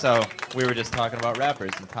 So we were just talking about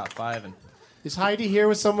rappers and top 5. And Is Heidi here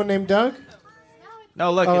with someone named Doug?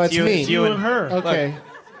 no, look, Oh, it's it's you, me. it's you and her. Okay.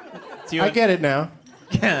 It's you I and- get it now.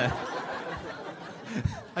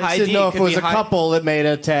 I just Heidi didn't know if could it was be a couple that made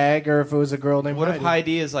a tag or if it was a girl named What Heidi. if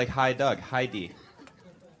Heidi is like Hi Doug? Heidi.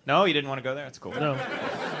 No, you didn't want to go there. That's cool. No.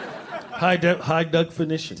 High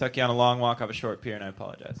definition. Took you on a long walk up a short pier, and I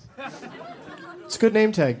apologize. It's a good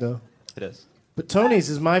name tag, though. It is. But Tony's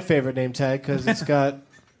is my favorite name tag because it's got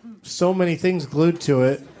so many things glued to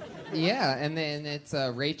it. Yeah, and then it's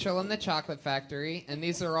Rachel and the Chocolate Factory, and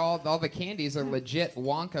these are all the candies are legit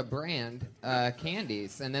Wonka brand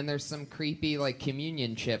candies, and then there's some creepy like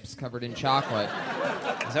communion chips covered in chocolate.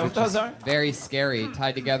 Is that what those are? Very scary,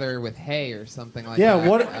 tied together with hay or something like Yeah, that.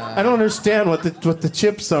 what? I don't understand what the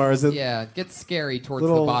chips are. Is it Yeah, it gets scary towards the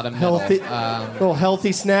little bottom healthy, middle. little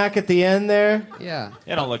healthy snack at the end there? Yeah,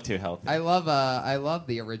 They don't look too healthy. I love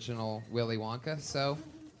the original Willy Wonka, so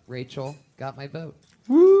Rachel got my vote.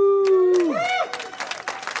 Woo!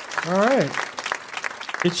 All right.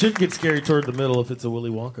 It should get scary toward the middle if it's a Willy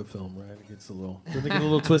Wonka film, right? It gets a little. Doesn't it get a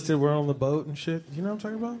little twisted? We're on the boat and shit. You know what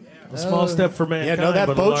I'm talking about? A small step for Yeah, mankind. no, that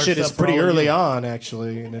but a boat large shit is step for pretty all of early you. on,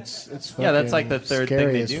 actually, and it's Yeah, that's like the fucking third thing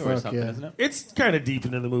scary they as do or fuck, something, yeah. isn't it? It's kind of deep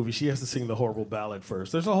into the movie. She has to sing the horrible ballad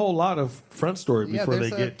first. There's a whole lot of front story Yeah, before they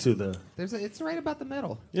there's get to the. It's right about the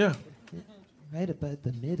middle. Yeah. Right about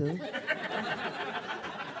the middle.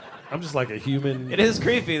 I'm just like a human. It is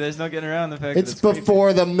creepy. There's no getting around the fact It's that it's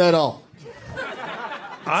before the middle.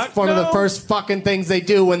 It's One of the first fucking things they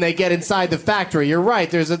do when they get inside the factory. You're right.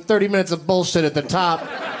 There's a 30 minutes of bullshit at the top.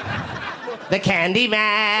 The Candy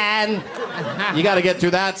Man. You got to get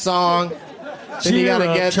through that song. Then you got to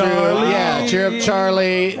Cheer up, get through, Charlie. Cheer Up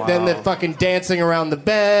Charlie. Wow. Then the fucking dancing around the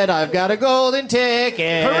bed. I've got a golden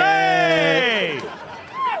ticket. Hooray!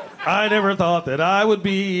 I never thought that I would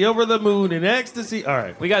be over the moon in ecstasy. All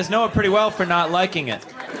right. We guys know it pretty well for not liking it.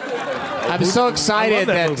 I'm so excited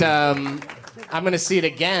I love that, that I'm going to see it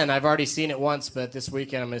again. I've already seen it once, but this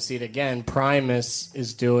weekend I'm going to see it again. Primus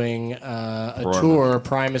is doing a tour,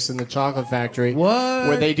 Primus and the Chocolate Factory, What?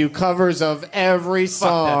 where they do covers of every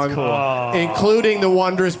song, that's cool. including the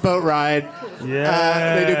Wondrous Boat Ride.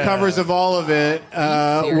 Yeah. They do covers of all of it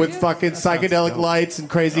with fucking psychedelic lights and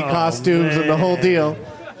crazy costumes and the whole deal.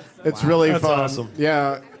 It's really That's fun. awesome.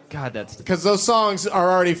 Yeah. God, that's Because those songs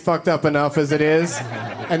are already fucked up enough as it is.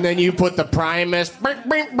 And then you put the Primus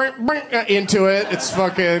into it. It's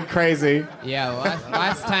fucking crazy. Yeah,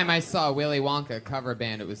 last time I saw Willy Wonka cover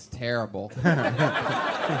band, it was terrible.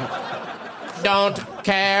 Don't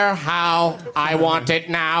care how I want it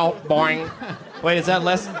now. Boing. Wait, is that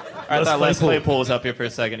Les? I Les thought Les Claypool. Claypool was up here for a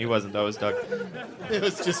second. He wasn't. That was Doug. It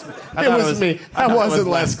was just, I it thought was me. I That thought it wasn't was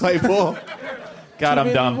Les Claypool. God,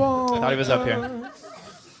 I'm dumb. I thought he was up here.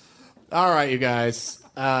 All right, you guys.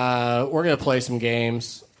 We're going to play some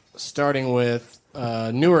games, starting with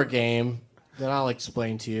a newer game that I'll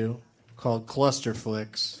explain to you called Cluster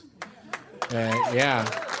Flicks. Yeah,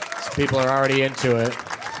 so people are already into it.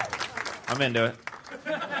 I'm into it.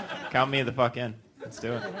 Count me the fuck in. Let's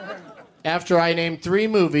do it. After I name 3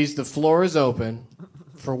 movies, the floor is open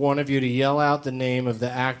for one of you to yell out the name of the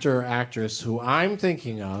actor or actress who I'm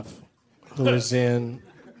thinking of, who is in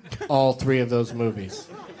all 3 of those movies.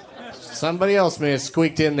 Somebody else may have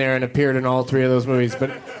squeaked in there and appeared in all 3 of those movies, but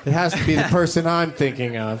it has to be the person I'm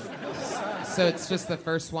thinking of. So it's just the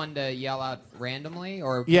first one to yell out randomly,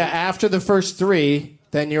 or Yeah, after the first 3,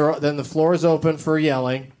 then the floor is open for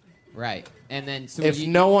yelling. right? And then so If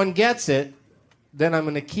no one gets it, then I'm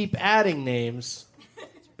going to keep adding names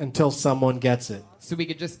until someone gets it. so we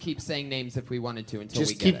could just keep saying names if we wanted to until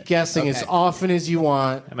Just we get keep it. guessing as often as you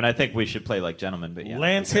want. I mean, I think we should play like gentlemen, but yeah.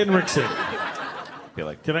 Lance Henriksen. I feel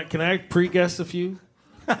like Can I pre-guess a few?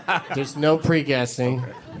 There's no pre-guessing.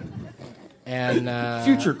 And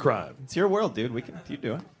Future crime. it's your world, dude. You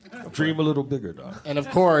do it. Dream a little bigger, dog. And of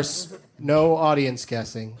course, no audience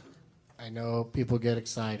guessing. I know people get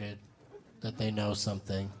excited that they know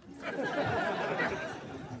something,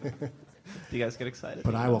 Do you guys get excited?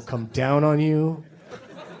 but I will come down on you.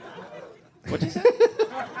 What'd you say?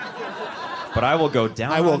 But I will go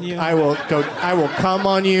down on you. I will come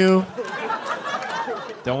on you.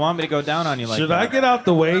 Don't want me to go down on you like Should that. I get out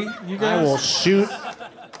the way, you guys? I will shoot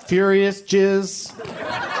furious jizz.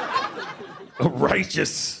 A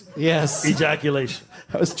righteous Yes. ejaculation.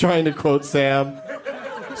 I was trying to quote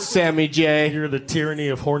Sammy J. You're the tyranny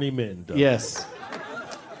of horny men, dog. Yes.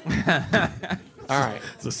 All right.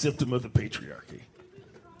 It's a symptom of the patriarchy.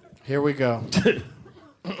 Here we go.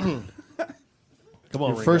 Come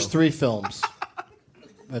on, The Ringo. first 3 films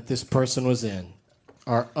that this person was in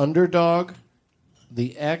are Underdog,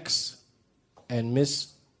 The X, and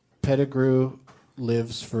Miss Pettigrew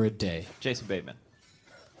Lives for a Day. Jason Bateman.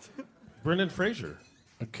 Brendan Fraser.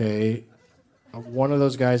 Okay. One of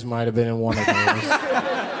those guys might have been in one of those.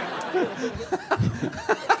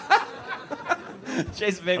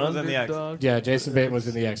 Jason Bateman was in the X. Underdog. Yeah, Jason Bateman was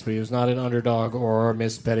in The X, but he was not an Underdog or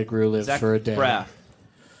Miss Pettigrew Lives Zach for a Day. Braff.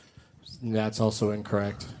 That's also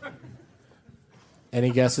incorrect.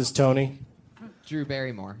 Any guesses, Tony? Drew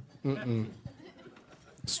Barrymore.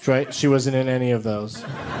 Straight. She wasn't in any of those.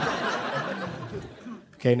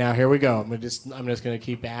 Okay, now here we go. I'm just gonna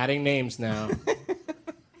keep adding names now.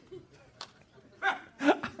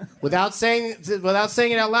 Without saying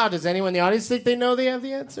it out loud, does anyone in the audience think they know they have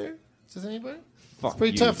the answer? Does anybody? Fuck It's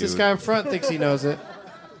pretty you, tough. This dude. guy up front thinks he knows it.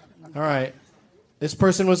 All right. This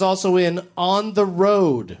person was also in On the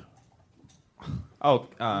Road. Oh,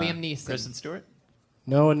 Liam Neeson. Kristen Stewart?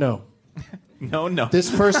 No and no. No.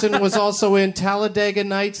 This person was also in Talladega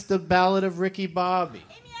Nights, The Ballad of Ricky Bobby.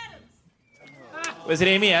 Was it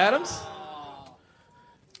Amy Adams?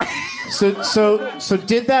 So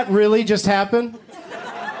did that really just happen?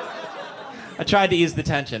 I tried to ease the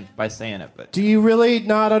tension by saying it, but Do you really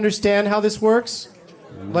not understand how this works?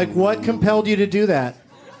 Like, what compelled you to do that?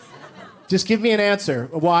 Just give me an answer.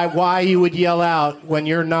 Why you would yell out when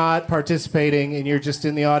you're not participating and you're just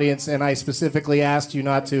in the audience, and I specifically asked you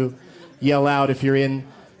not to yell out if you're in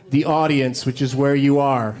the audience, which is where you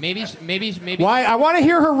are. Maybe. Why? I want to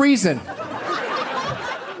hear her reason.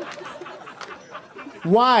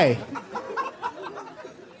 Why?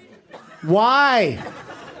 Why?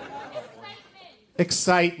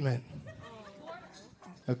 Excitement.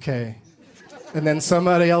 Okay. And then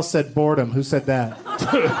somebody else said boredom. Who said that?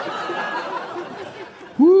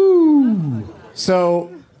 Woo!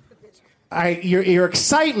 So, your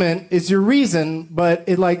excitement is your reason, but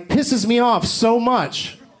it like pisses me off so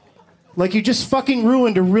much. Like you just fucking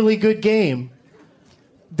ruined a really good game.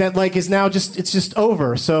 That like is now it's just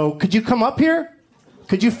over. So could you come up here?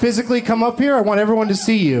 Could you physically come up here? I want everyone to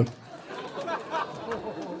see you.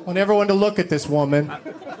 I want everyone to look at this woman.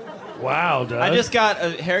 Wow, Doug. I just got a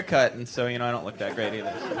haircut, and so I don't look that great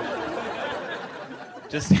either.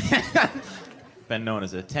 Just been known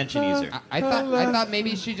as a tension easer. I thought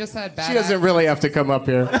maybe she just had bad. She doesn't really have to come up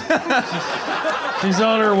here. She's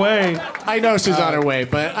on her way. I know she's on her way,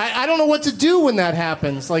 but I don't know what to do when that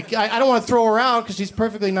happens. Like, I don't want to throw her out because she's a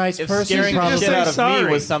perfectly nice If person. scaring the probably- shit out of Sorry.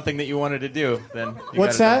 me was something that you wanted to do, then you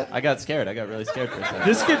What's gotta that? I got scared. I got really scared for a second.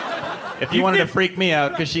 This could. If you wanted to freak me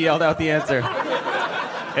out because she yelled out the answer,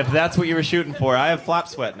 if that's what you were shooting for, I have flap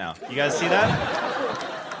sweat now. You guys see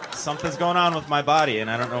that? Something's going on with my body,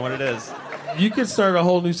 and I don't know what it is. You could start a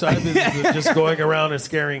whole new side business of just going around and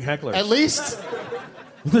scaring hecklers. At least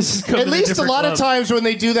This is coming At to least a different lot of clubs. times when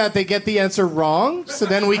they do that, they get the answer wrong, so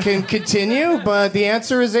then we can continue. But the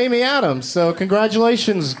answer is Amy Adams. So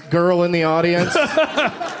congratulations, girl in the audience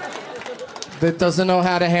that doesn't know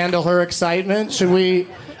how to handle her excitement. Should we?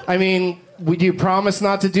 I mean, would you promise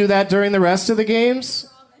not to do that during the rest of the games?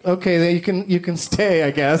 Okay, then you can stay,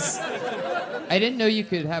 I guess. I didn't know you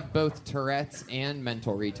could have both Tourette's and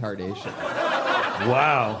mental retardation.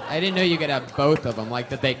 Wow. I didn't know you could have both of them, like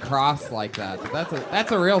that they cross like that. But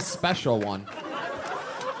that's a real special one.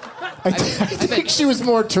 I think she was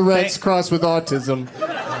more Tourette's crossed with autism.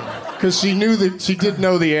 Because she did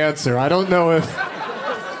know the answer. I don't know if...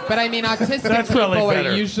 But I mean, autistic That's people probably better.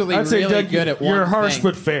 are usually I'd say, really Doug, good at one You're harsh thing.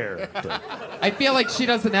 but fair. I feel like she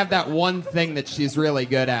doesn't have that one thing that she's really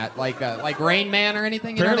good at, like Rain Man or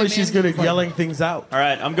anything. You know Apparently what I mean? she's good at Like- yelling things out. All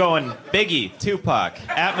right, I'm going Biggie, Tupac,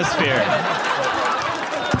 Atmosphere.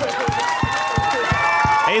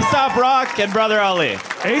 Aesop Rock and Brother Ali.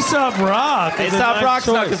 Aesop Rock. is a Aesop nice Rock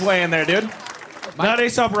snuck choice. his way in there, dude. Not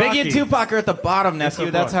Aesop Rocky. Biggie and Tupac are at the bottom, nephew.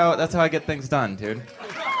 Aesop That's how I get things done, dude.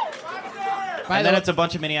 And then it's a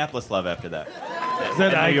bunch of Minneapolis love after that. Is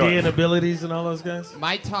that And New ID York. and abilities and all those guys?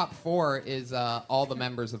 My top 4 is all the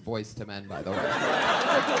members of Boyz II Men, by the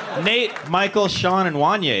way. Nate, Michael, Sean, and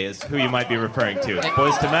Wanye is who you might be referring to.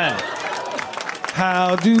 Boyz II Men.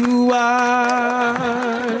 How do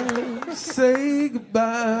I say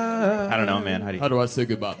goodbye? I don't know, man. How do I say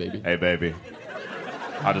goodbye, baby? Hey, baby.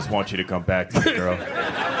 I just want you to come back to me, girl.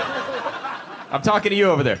 I'm talking to you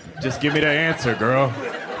over there. Just give me the answer, girl.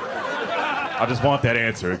 I just want that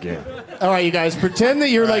answer again. All right, you guys, pretend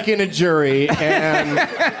that you're like in a jury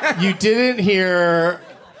and you didn't hear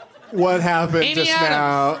what happened Amy just Adams.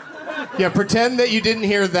 now. Yeah, pretend that you didn't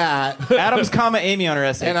hear that, Adams, comma, Amy on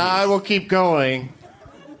her SAT. and I will keep going.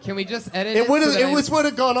 Can we just edit It would so that have. I- It would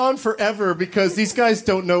have gone on forever because these guys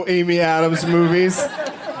don't know Amy Adams movies.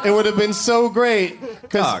 It would have been so great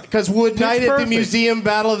because would Night at the Perfect. Museum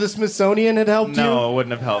Battle of the Smithsonian had helped you? No, it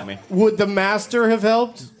wouldn't have helped me. Would The Master have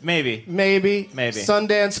helped? Maybe. Maybe. Maybe.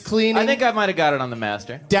 Sundance Cleaning. I think I might have got it on the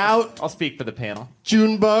master. Doubt. I'll speak for the panel.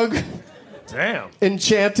 Junebug. Damn.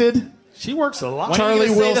 Enchanted. She works a lot. When are you Charlie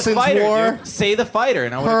gonna say Wilson's the fighter, War. dude? Say the fighter,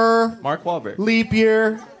 and I Her. would Mark Wahlberg. Leap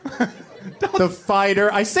Year. The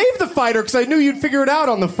Fighter. I saved The Fighter because I knew you'd figure it out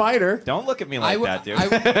on The Fighter. Don't look at me like that, dude.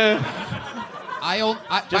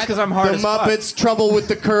 Just because I'm hard The as fuck. Muppets. Trouble with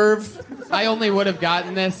the Curve. I only would have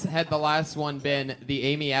gotten this had the last one been the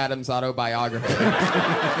Amy Adams autobiography.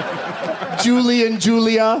 Julie and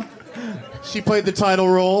Julia. She played the title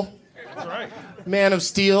role. That's right. Man of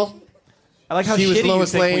Steel. I like how She was shitty you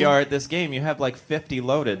Lois think we Lane. are at this game. You have like 50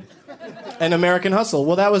 loaded. And American Hustle.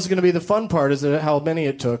 Well, that was going to be the fun part, is how many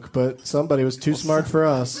it took, but somebody was too smart for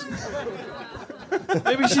us.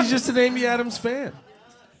 Maybe she's just an Amy Adams fan.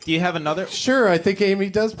 Do you have another? Sure, I think Amy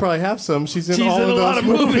does probably have some. She's in She's all in of a those lot of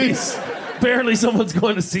movies. Barely someone's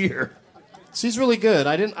going to see her. She's really good.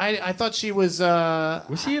 I thought she was.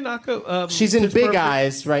 Was she in Akko? She's in Pitch Big Perfect?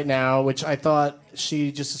 Eyes right now, which I thought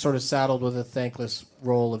she just sort of saddled with a thankless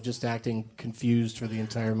role of just acting confused for the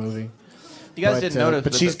entire movie. You guys didn't notice,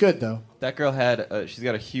 but she's good though. That girl had. She's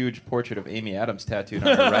got a huge portrait of Amy Adams tattooed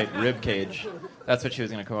on her right rib cage. That's what she was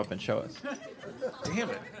going to come up and show us. Damn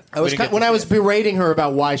it. When I was berating her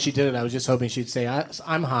about why she did it, I was just hoping she'd say,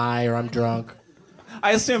 "I'm high" or "I'm drunk."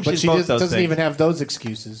 I assume But she's she both just those doesn't things. even have those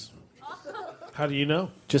excuses. How do you know?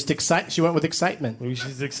 Just excite. She went with excitement. Maybe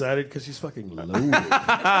she's excited because she's fucking loaded.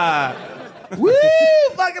 Woo!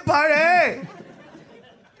 Fucking party!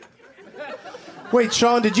 Wait,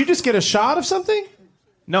 Sean, did you just get a shot of something?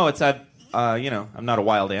 No, it's I'm not a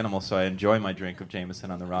wild animal, so I enjoy my drink of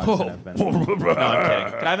Jameson on the rocks. And I've been... No, I'm kidding. Can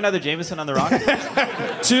I have another Jameson on the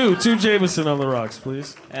rocks? Two Jameson on the rocks,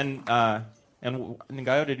 please. And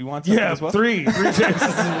Ngaio, did you want something Yeah, as well? three Jamesons.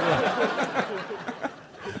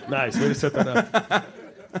 Nice, way to set that up.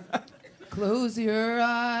 Close your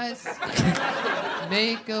eyes,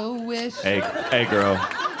 make a wish, Hey, girl.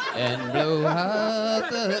 and blow out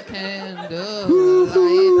the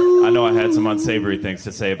candlelight. I know I had some unsavory things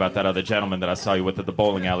to say about that other gentleman that I saw you with at the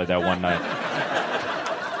bowling alley that one night.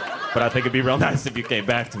 But I think it'd be real nice if you came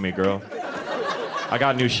back to me, girl. I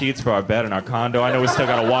got new sheets for our bed in our condo. I know we still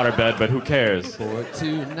got a water bed, but who cares? For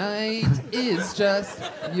tonight is just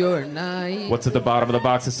your night. What's at the bottom of the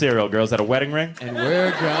box of cereal, girls? At a wedding ring? And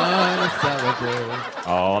we're gonna celebrate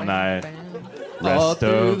All night. all Rest through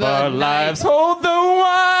of the our night. lives. Hold the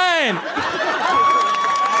wine!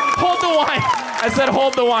 Hold the wine! I said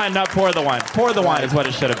hold the wine, not pour the wine. Pour the wine is what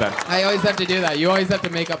it should have been. I always have to do that. You always have to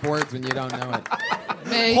make up words when you don't know it.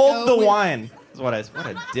 Make Hold a the wish. wine. What a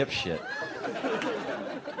dipshit.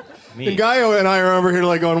 Me. And Ngaio and I are over here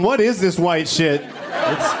like going, "What is this white shit?"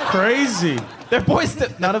 It's crazy. They're boys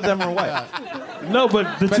that none of them are white. No,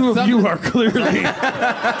 but the two of you are clearly.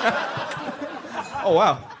 Oh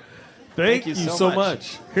wow. Thank you so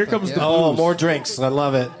much. Here comes the booze. Oh, more drinks. I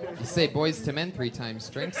love it. You say Boys to Men 3 times,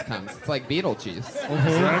 drinks comes. It's like Beetlejuice.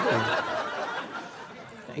 Exactly.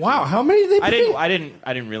 Wow, how many did they pick? I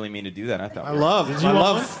didn't really mean to do that. I thought I love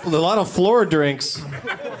a lot of floor drinks.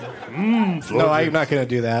 No, I'm not going to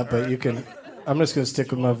do that, but you can. I'm just going to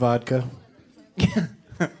stick with my vodka.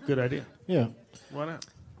 Good idea. Yeah. Why not?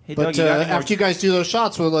 Hey, But Doug, you got any more- after you guys do those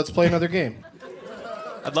shots, well, let's play another game.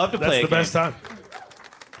 I'd love to That's play the a game. best time.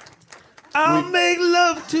 I'll make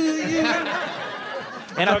love to you.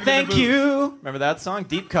 And I thank you. Remember that song?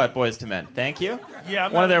 Deep Cut, Boys to Men. Thank you. Yeah,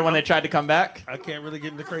 I'm One of not- their when they tried to come back. I can't really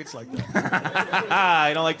get into crates like that.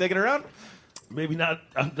 You don't like digging around? Maybe not.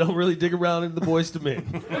 I don't really dig around in the boys to men.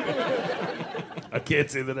 I can't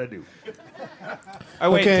say that I do. I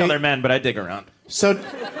wait Okay. until they're men, but I dig around. So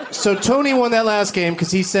Tony won that last game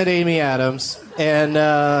because he said Amy Adams, and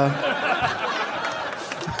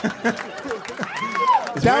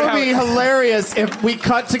that would be hilarious if we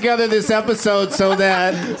cut together this episode so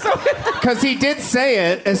that because he did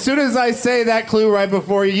say it. As soon as I say that clue right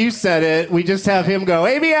before you said it, we just have him go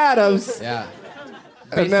Amy Adams, Yeah.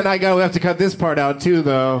 and then I go we have to cut this part out too,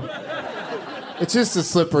 though. It's just a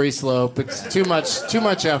slippery slope. It's too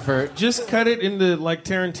much effort. Just cut it into like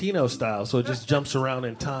Tarantino style, so it just jumps around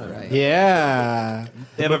in time. Right. Yeah.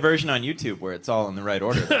 They have a version on YouTube where it's all in the right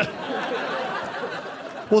order.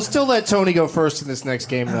 We'll still let Tony go first in this next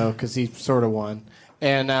game, though, because he sort of won.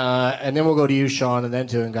 And then we'll go to you, Sean, and then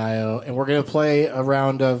to Ngaio. And we're going to play a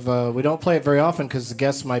round of... we don't play it very often because the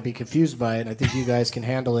guests might be confused by it, and I think you guys can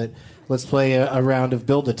handle it. Let's play a round of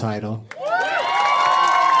Build a Title.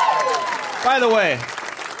 By the way,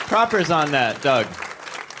 propers on that, Doug.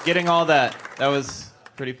 Getting all that was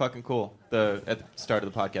pretty fucking cool. At the start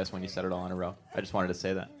of the podcast when you said it all in a row. I just wanted to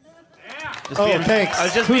say that. Thanks. I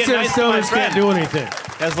was just Who being said nice to my stoners friend. can't do anything?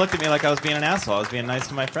 You guys looked at me like I was being an asshole. I was being nice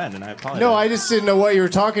to my friend, and I apologize. No, I just didn't know what you were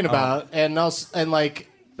talking about. And like,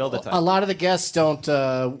 Build a title. a lot of the guests don't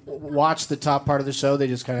watch the top part of the show. They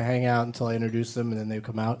just kind of hang out until I introduce them, and then they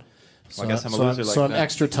come out. Well, I guess I'm a loser like so I'm that.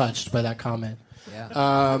 extra touched by that comment. Yeah.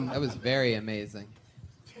 That was very amazing.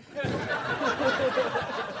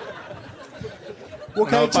 Well,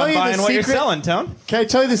 can I If tell I'm you buying the what you're secret? selling, Tone. Can I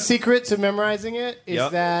tell you the secret to memorizing it? Is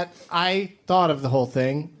Yep. that I thought of the whole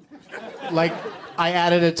thing. Like, I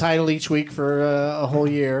added a title each week for a whole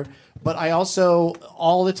year. But I also,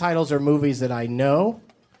 all the titles are movies that I know.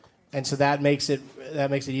 And so that makes it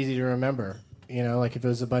easy to remember. You know, like if it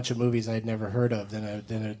was a bunch of movies I'd never heard of,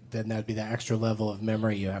 then that'd be the extra level of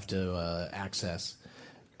memory you have to access.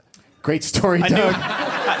 Great story, Doug.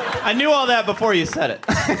 I knew all that before you said it.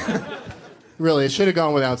 Really, it should have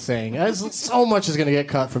gone without saying. So much is going to get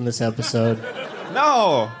cut from this episode.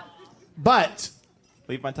 No. But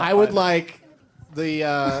Leave my top I would five. like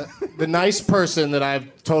the nice person that I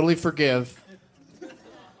totally forgive,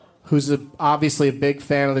 who's obviously a big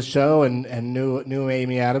fan of the show and knew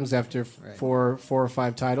Amy Adams after four or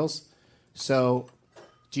five titles. So,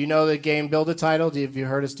 do you know the game Build a Title? Have you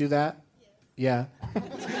heard us do that? Yeah.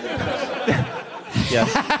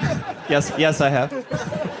 Yes. Yes, I have.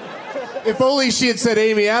 If only she had said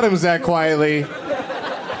Amy Adams that quietly.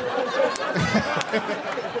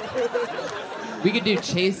 We could do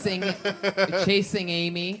chasing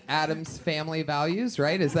Amy Adams family values,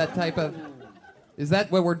 right? Is that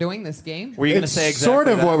what we're doing this game? Were you going to It's say exactly sort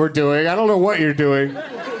of that? what we're doing. I don't know what you're doing,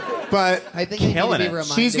 but I think I need to Killing be it.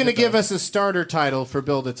 reminded she's going to of give those. us a starter title for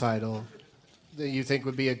Build a Title that you think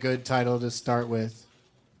would be a good title to start with.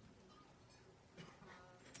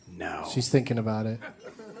 No. She's thinking about it.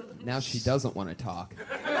 Now she doesn't want to talk.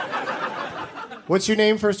 What's your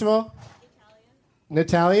name, first of all?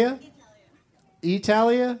 Natalia?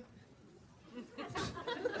 Italia?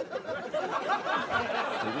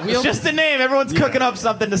 It's just a name. Everyone's cooking up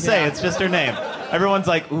something to say. It's just her name. Everyone's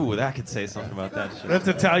like, ooh, that could say something about that shit. That's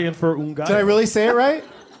Italian for Ngaio. Did I really say it right?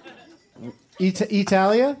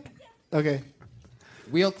 Italia? Okay.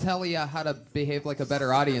 We'll tell you how to behave like a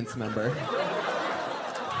better audience member.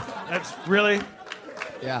 That's really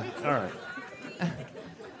Yeah. all right.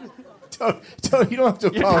 You don't have to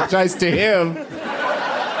apologize to him.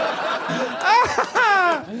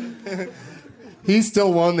 He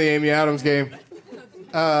still won the Amy Adams game.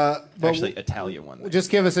 But Actually, Italia won. just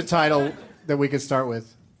give us a title that we could start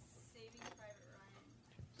with.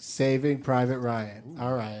 Saving Private Ryan.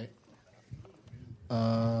 All right.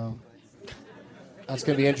 That's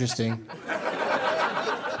going to be interesting.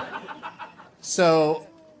 So,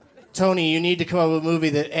 Tony, you need to come up with a movie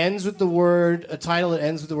that ends with a title that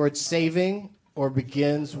ends with the word saving or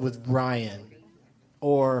begins with Ryan.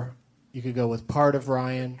 Or you could go with part of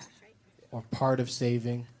Ryan or part of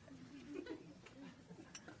saving.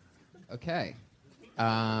 Okay.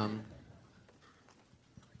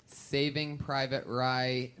 Saving Private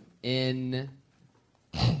Ryan in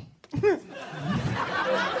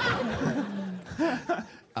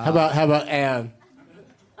How about Anne?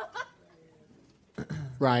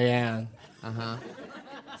 Ryan.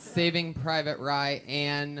 Saving Private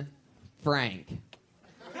Ryan Frank.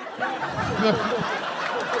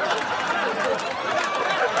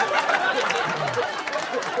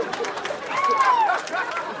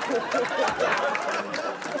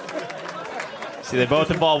 See, they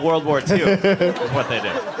both involve World War II. Is what they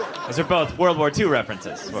do. Those are both World War II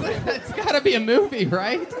references. It's got to be a movie,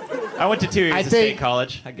 right? I went to 2 years of state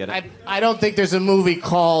college. I get it. I don't think there's a movie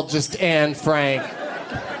called just Anne Frank.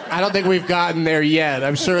 I don't think we've gotten there yet.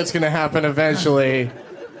 I'm sure it's going to happen eventually.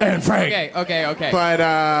 Anne Frank. Okay. But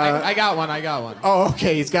I got one. Oh,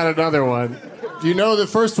 okay. He's got another one. You know, the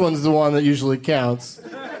first one's the one that usually counts.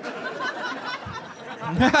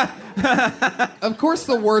 Of course,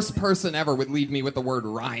 the worst person ever would leave me with the word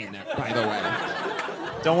Ryan. By the way,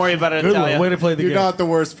 Don't worry about it. Good Italia. one. Way to play the You're game. not the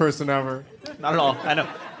worst person ever. Not at all.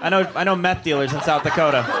 I know meth dealers in South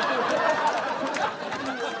Dakota.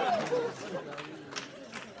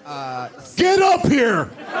 Get up here!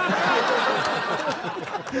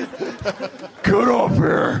 Get up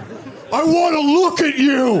here. I want to look at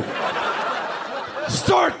you!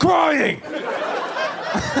 Start crying.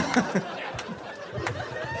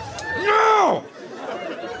 No.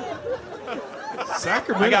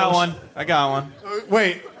 Sacramento. I got one.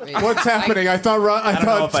 Wait, what's happening? I thought I don't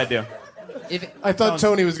know if I do. I thought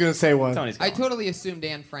Tony was going to say one. Tony's I got one. totally assumed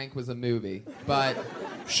Anne Frank was a movie, but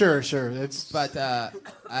Sure. I'm gonna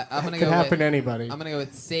could go happen with, to anybody. I'm gonna go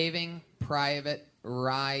with Saving Private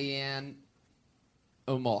Ryan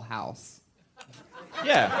House.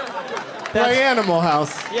 Yeah. My Animal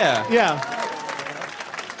House. Yeah. Yeah.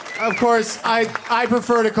 Of course, I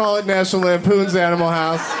prefer to call it National Lampoon's Animal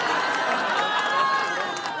House.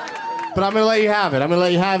 But I'm going to let you have it. I'm going to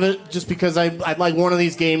let you have it just because I'd like one of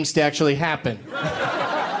these games to actually happen.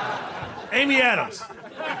 Amy Adams.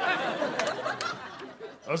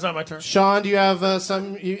 Oh, it's not my turn. Sean, do you have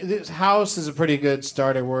some... house is a pretty good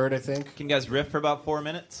starting word, I think. Can you guys riff for about 4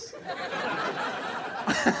 minutes?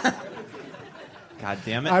 God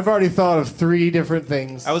damn it. I've already thought of 3 different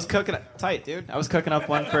things. I was cooking up tight, dude. I was cooking up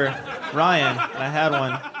one for Ryan, and I had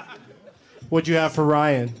one. What'd you have for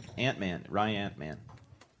Ryan? Ant-Man. Ryan Ant-Man.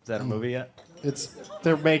 Is that a movie yet?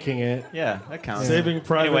 They're making it. Yeah, that counts. Saving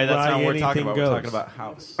Private Anyway, that's not Ryan, what we're talking anything about. goes. We're talking about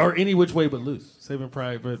house. Or any which way but loose. Saving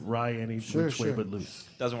Private Ryan, any which way but loose.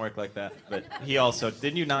 Doesn't work like that. But he also...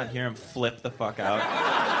 Didn't you not hear him flip the fuck out?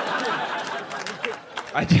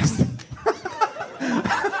 I just...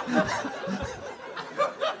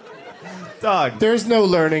 Dog. There's no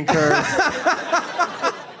learning curve.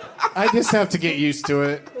 I just have to get used to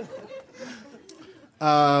it.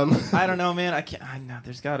 I don't know, man. I can't... I know.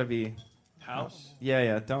 There's got to be... House?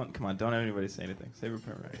 Yeah. Don't... Come on. Don't have anybody say anything. Save it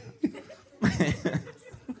for right.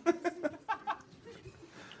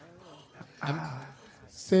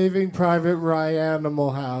 Saving Private Ryan Animal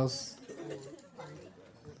House.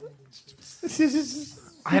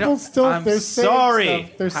 I'm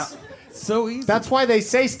sorry. So easy. That's why they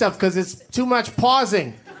say stuff, because it's too much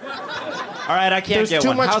pausing. All right, I can't There's get too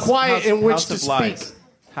one. much quiet in which House to of Lies. speak.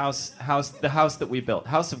 The house that we built.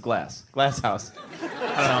 House of Glass. Glass house. I don't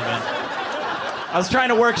know, man. I was trying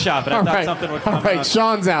to workshop it. I thought something would come All right, out.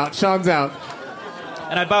 Sean's out.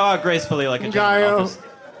 And I bow out gracefully like a gentleman. Ngaio,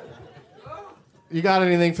 you got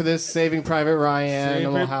anything for this Saving Private Ryan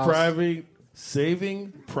Animal House?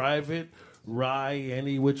 Saving Private Ryan,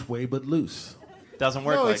 any which way but loose. Doesn't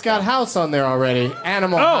work No, like it's got that. house on there already.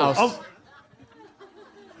 Animal House. House.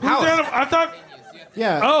 I thought...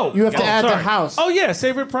 Yeah. You have to add the sorry. house. Oh, yeah.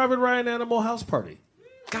 Saving Private Ryan Animal House Party.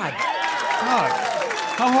 God.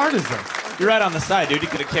 How hard is that? You're right on the side, dude. You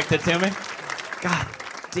could have kicked it to me. God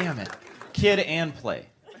damn it. Kid and play.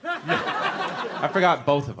 I forgot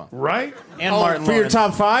both of them. Right? And Martin For your Lawrence.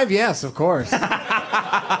 top 5? Yes, of course.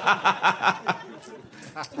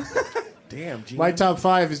 Damn, Gene. My top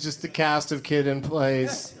 5 is just the cast of Kid and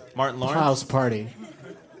Play's Martin Lawrence. House Party.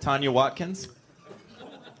 Tanya Watkins.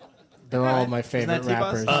 They're all my Isn't favorite that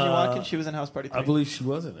T-Boss? rappers. Tanya Watkins. She was in House Party 3. I believe she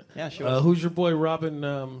was in it. Yeah, she was. Who's your boy,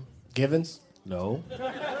 Robin? Givens? No.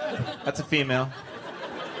 That's a female.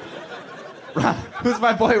 Who's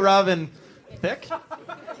my boy, Robin Thicke?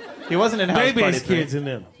 He wasn't in House Party Baby's 3. kids in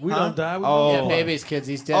them. We Huh? don't die. We Oh. don't Yeah, die. Baby's kids.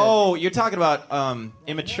 He's dead. Oh, you're talking about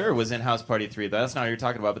Immature was in House Party 3. That's not what you're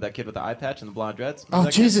talking about, but that kid with the eye patch and the blonde dreads. Oh,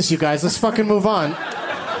 That kid? Jesus, you guys. Let's fucking move on.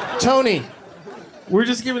 Tony. We're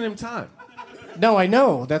just giving him time. No, I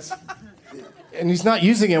know. And he's not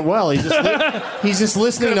using it well. He's just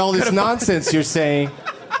listening to all this nonsense you're saying.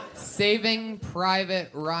 Saving Private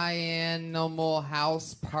Ryan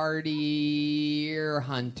House Party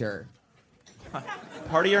Hunter.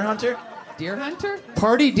 Partier Hunter? Deer hunter?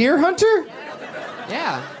 Party deer hunter?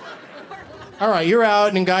 Yeah. All right, you're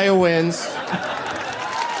out, and Ngaio wins.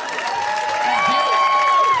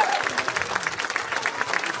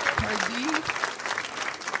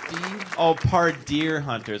 Oh, pardeer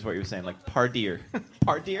hunter is what you were saying, like pardeer.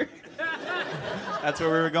 Pardeer? That's where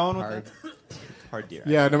we were going with it? Pardeer.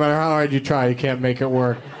 Yeah, no matter how hard you try, you can't make it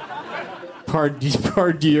work.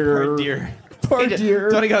 Pardeer.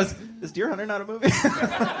 Pardeer. Tony goes, is Deer Hunter not a movie?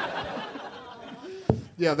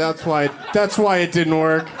 Yeah, that's why it didn't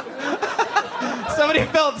work. Somebody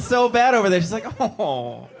felt so bad over there. She's like,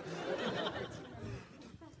 oh.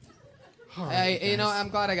 You know, I'm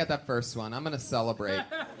glad I got that first one. I'm going to celebrate.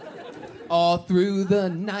 All through the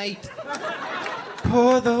night.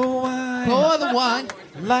 Pour the wine. Pour the wine.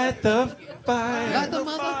 Light the fire. Light the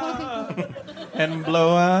motherfucking... And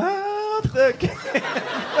blow out the candle.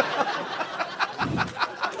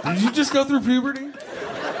 Did you just go through puberty?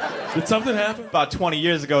 Did something happen? About 20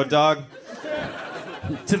 years ago, dog.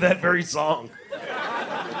 To that very song.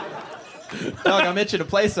 Dog, I'm itching to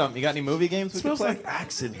play something. You got any movie games we can Smells play? like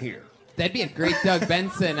axe in here. That'd be a great Doug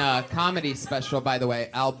Benson comedy special, by the way.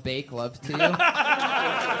 I'll bake love to you.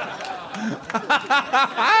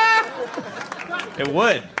 It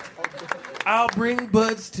would. I'll bring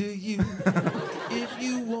buds to you if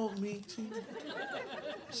you want me to.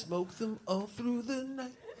 Smoke them all through the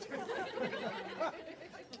night.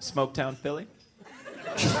 Smoketown, Philly.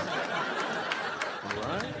 All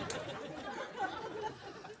right.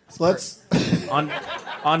 Let's...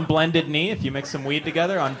 On blended knee, if you mix some weed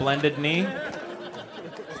together, on blended knee.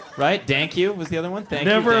 Right? Dank you was the other one. Thank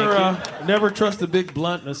you. Never trust a big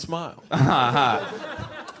blunt and a smile.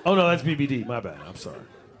 Oh no, that's BBD. My bad. I'm sorry.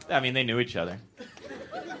 I mean, they knew each other.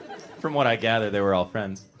 From what I gather, they were all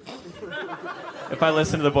friends. If I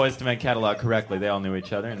listened to the Boyz II Men catalog correctly, they all knew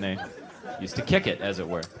each other, and they used to kick it, as it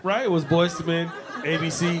were. Right? It was Boyz II Men,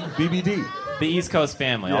 ABC, BBD. The East Coast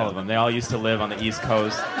family, all of them. They all used to live on the East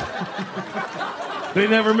Coast. They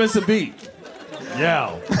never miss a beat.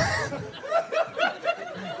 Yeah.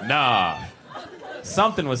 Nah.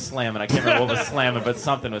 Something was slamming. I can't remember what was slamming, but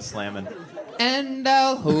something was slamming. And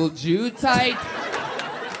I'll hold you tight.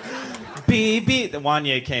 BB.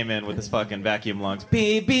 Wanye came in with his fucking vacuum lungs.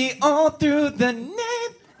 BB all through the night.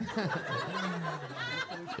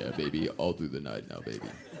 Yeah, baby, all through the night now, baby.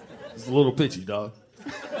 It's a little pitchy, dog.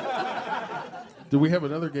 Do we have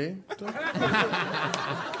another game?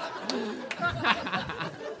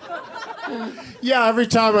 Yeah, every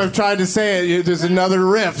time I've tried to say it, there's another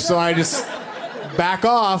riff, so I just back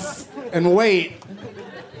off and wait.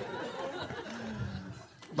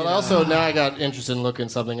 But also, now I got interested in looking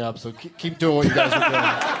something up, so keep doing what you guys are doing.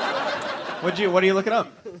 What are you looking up?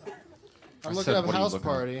 I'm looking up House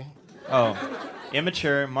Party. Oh,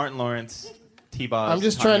 Immature, Martin Lawrence, T-Boz. I'm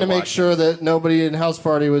just trying to make sure that nobody in House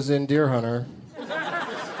Party was in Deer Hunter.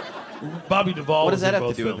 Bobby Duvall. What does that have to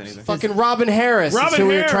both do with films. anything? Fucking Robin Harris. Robin That's who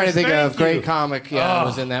we were Harris, trying to think thank of. Great you. comic. Yeah,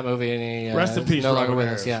 was in that movie, and he Rest in is peace, no longer Robin with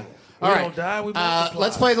Harris. us. Yeah. We All don't right. die, we multiply.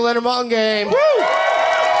 Let's play the Leonard Maltin game. Woo!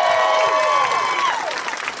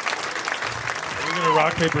 We're gonna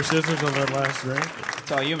rock paper scissors on that last drink.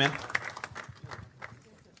 It's all you, man.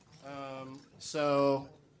 So,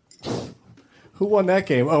 who won that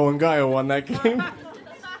game? Oh, and Ngaio won that game.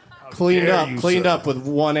 Cleaned up with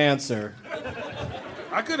one answer.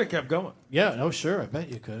 I could have kept going. Yeah, no, sure. I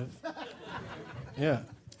bet you could have. Yeah.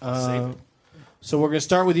 So we're going to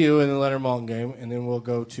start with you in the Leonard Maltin game, and then we'll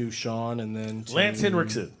go to Sean, and then to... Lance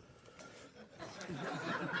Henriksen.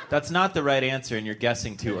 That's not the right answer, and you're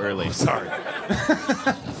guessing too early. Sorry.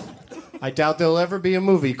 I doubt there'll ever be a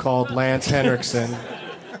movie called Lance Henriksen.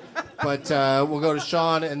 But we'll go to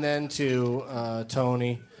Sean, and then to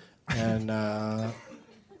Tony, and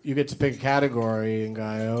you get to pick a category in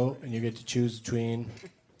Ngaio, and you get to choose between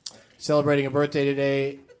celebrating a birthday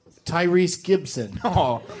today, Tyrese Gibson.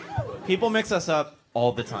 Oh, people mix us up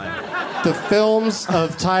all the time. The films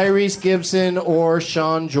of Tyrese Gibson or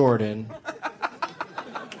Sean Jordan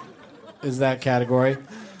is that category.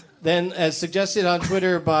 Then, as suggested on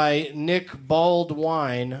Twitter by Nick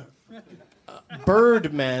Baldwine,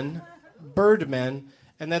 Birdmen,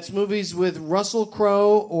 and that's movies with Russell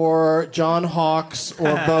Crowe or John Hawkes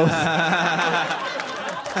or both.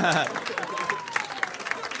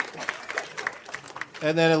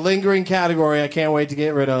 And then a lingering category I can't wait to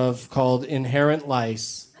get rid of called Inherent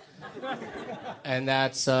Lice. And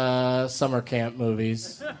that's summer camp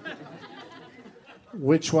movies.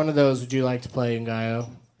 Which one of those would you like to play in Ngaio?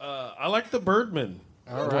 I like the Birdman.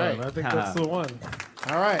 All right. I think that's the one.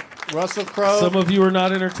 All right. Russell Crowe. Some of you are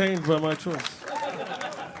not entertained by my choice.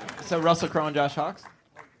 So Russell Crowe and Josh Hawks?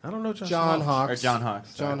 I don't know John Hawkes. Or John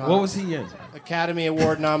Hawkes. John What Hawkes. was he in? Academy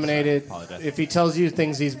Award nominated. Apologize. If he tells you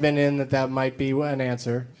things he's been in, that might be an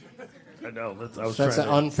answer. I know. I was That's an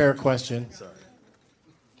unfair question.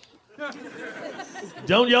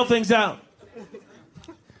 Don't yell things out.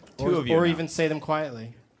 Two of you Or now. even say them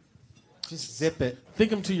quietly. Just zip it. Think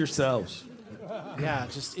them to yourselves. Yeah,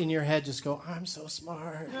 just in your head, just go, I'm so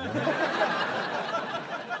smart.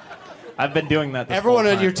 I've been doing that this Everyone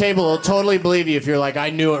whole at time. your table will totally believe you if you're like,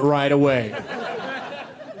 I knew it right away.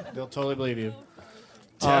 They'll totally believe you.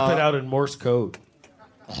 Tap it out in Morse code.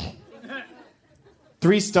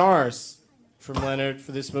 3 stars from Leonard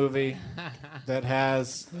for this movie that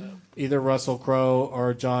has either Russell Crowe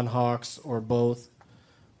or John Hawkes or both.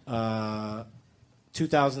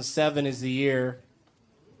 2007 is the year.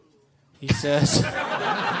 He says...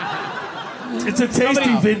 It's a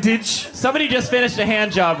tasty vintage. Somebody just finished a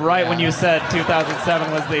hand job right when you said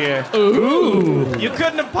 2007 was the year. Ooh. You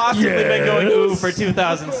couldn't have possibly been going ooh for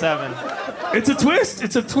 2007. It's a twist.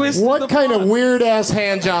 It's a twist. What kind of weird-ass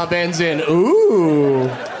hand job ends in ooh?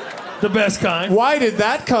 The best kind. Why did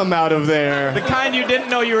that come out of there? The kind you didn't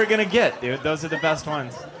know you were going to get, dude. Those are the best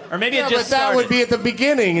ones. Or maybe Yeah, it just but that started. would be at the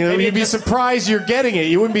beginning. Maybe You'd it be just- surprised you're getting it.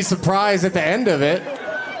 You wouldn't be surprised at the end of it.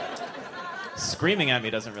 Screaming at me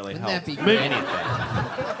doesn't really Wouldn't help. that be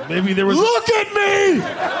anything. Maybe there was. Look at me!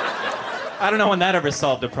 I don't know when that ever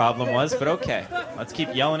solved a problem was, but okay. Let's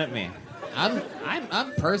keep yelling at me. I'm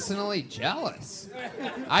personally jealous.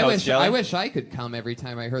 Coach Jelly? I wish I could come every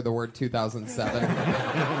time I heard the word 2007.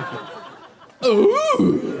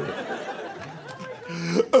 Ooh.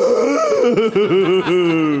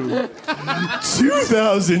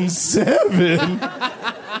 2007?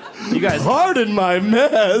 You guys, Pardon my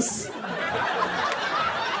mess.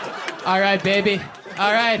 All right, baby.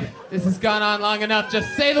 All right. This has gone on long enough.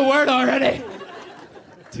 Just say the word already.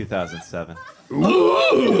 2007.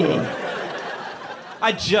 Ooh.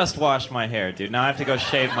 I just washed my hair, dude. Now I have to go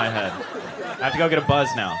shave my head. I have to go get a buzz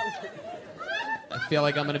now. I feel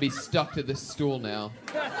like I'm going to be stuck to this stool now.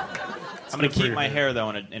 I'm going to keep my hair, though,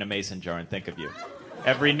 in a mason jar and think of you.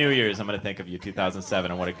 Every New Year's, I'm going to think of you, 2007,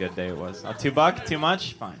 and what a good day it was. Oh, $2? Too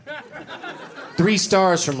much? Fine. 3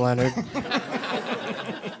 stars from Leonard.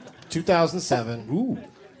 2007. Ooh.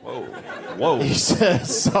 Whoa. He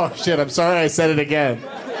says, oh shit, I'm sorry I said it again.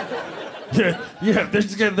 Yeah,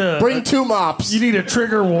 there's the. Bring 2 mops. You need a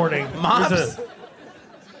trigger warning. Mops? There's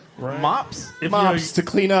Right? Mops? If Mops to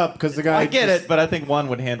clean up because the guy. I get it, but I think one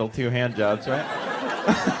would handle 2 hand jobs, right?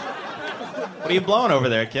 What are you blowing over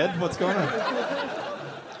there, kid? What's going on?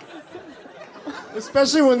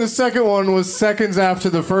 Especially when the second one was seconds after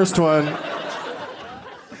the first one.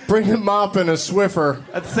 Bring a mop and a Swiffer.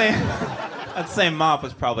 That same mop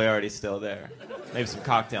was probably already still there. Maybe some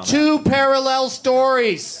cocktail. 2 parallel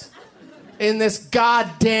stories in this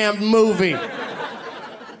goddamn movie.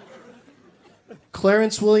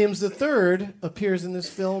 Clarence Williams III appears in this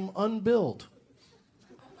film unbilled.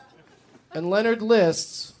 And Leonard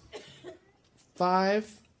lists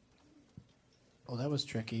 5. Oh, that was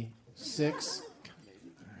tricky. 6.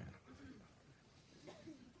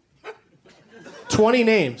 20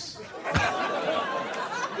 names.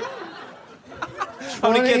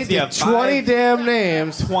 How many kids do you have? 20 damn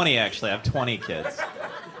names. 20, actually. I have 20 kids.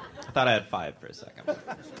 I thought I had 5 for a second.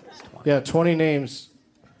 It's 20. Yeah, 20 names.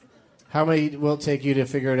 How many will it take you to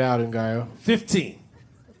figure it out, Ngaio? 15.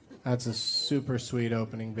 That's a super sweet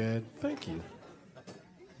opening bid. Thank you.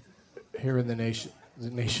 Here in the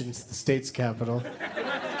state's capital.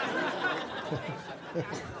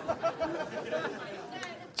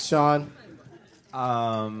 Sean.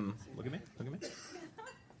 Look at me.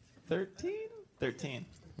 13? 13.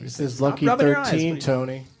 This is Lucky rubbing your eyes, 13, what do you-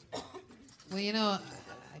 Tony. Well,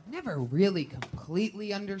 I've never really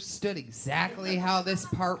completely understood exactly how this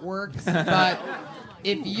part works, but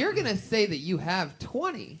if you're going to say that you have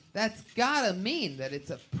 20, that's got to mean that it's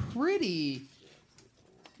a pretty,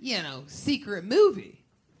 secret movie,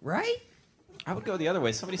 right? I would go the other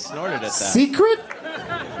way. Somebody snorted at that. Secret?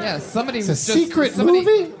 Yeah, somebody It's a was just... secret somebody-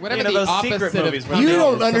 movie? Whatever You know the those secret opposite movies of where You they-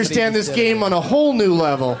 don't somebody understand just this did. game on a whole new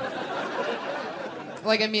level.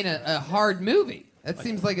 A hard movie. That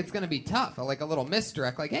seems like it's going to be tough. Like a little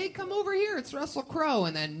misdirect. Like, hey, come over here. It's Russell Crowe.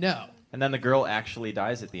 And then no. And then the girl actually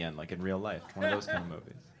dies at the end, like in real life. One of those kind of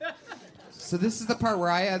movies. So this is the part where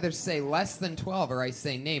I either say less than 12 or I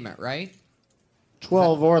say name it, right?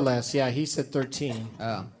 12 or less. Yeah, he said 13.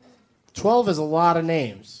 Oh. 12 is a lot of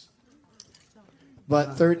names.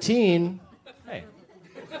 But 13 Hey,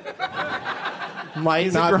 might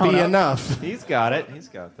he's a not be grown-up. enough. He's got it. He's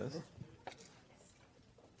got this.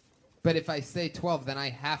 But if I say 12, then I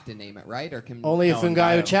have to name it, right? Or can Only if No,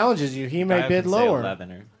 Ngaio Ngaio. challenges you. He may Ngaio bid can say lower.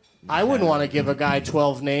 11 or I wouldn't 10. want to give a guy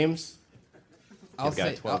 12 names. I'll Give a guy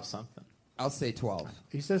say 12 something. I'll say 12.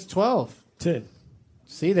 He says 12. 10.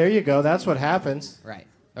 See, there you go. That's what happens. Right.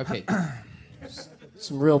 Okay.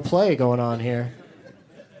 Some real play going on here.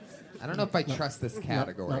 I don't know if I trust this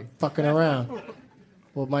category. Not fucking around.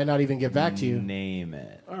 Well, it might not even get back to you. Name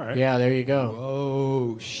it. All right. Yeah, there you go.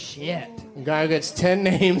 Oh shit! Guy gets 10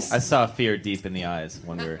 names. I saw fear deep in the eyes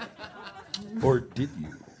when we were. Or did you?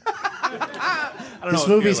 I don't This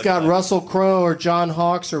know what movie's fear got looks like. Russell Crowe or John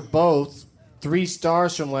Hawkes or both. 3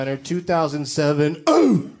 stars from Leonard. 2007.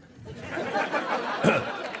 Ooh!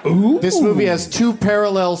 Ooh. This movie has 2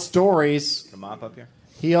 parallel stories. The mop up here.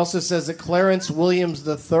 He also says that Clarence Williams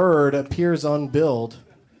III appears unbilled.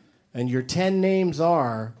 And your 10 names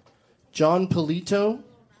are John Polito,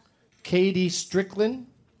 Katie Strickland,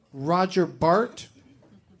 Roger Bart,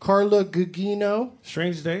 Carla Gugino.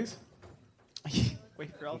 Strange Days?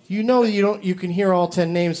 Wait, girl. You know you can hear all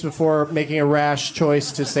 10 names before making a rash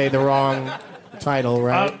choice to say the wrong title,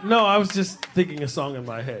 right? No, I was just thinking a song in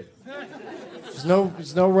my head. There's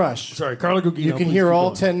no rush. Sorry, Carla Gugino. You can please hear keep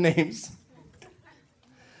all going. 10 names.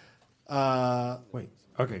 Wait.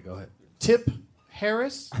 Okay, go ahead. Tip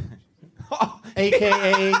Harris,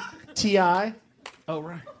 a.k.a. T.I. Oh,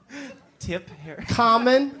 right. Tip hair.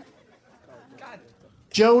 Common,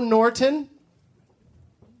 Joe Norton,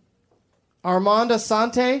 Armand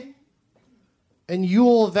Asante, and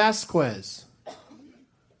Yul Vasquez.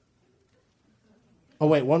 Oh,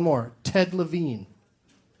 wait, one more. Ted Levine.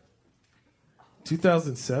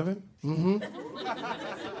 2007? Mm-hmm.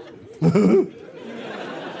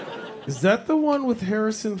 Is that the one with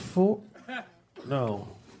Harrison Ford? No.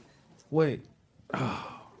 Wait. Oh.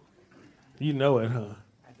 You know it, huh?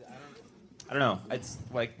 I don't know. It's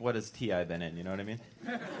like, what has T.I. been in? You know what I mean?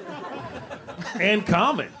 And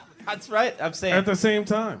Common That's right. I'm saying. at the same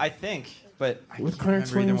time. I think, but I With can't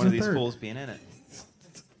Clarence remember either one of Williams these III. fools being in it.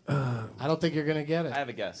 I don't think you're going to get I it. have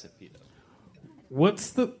a guess if he does. What's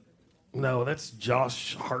the... No, that's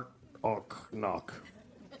Josh Hartnock.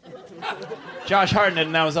 Josh Hartnett,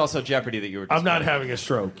 and that was also Jeopardy that you were. I'm not describing. having a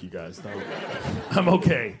stroke, you guys. No. I'm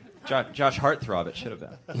okay. Josh Heartthrob. It should have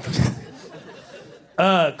been.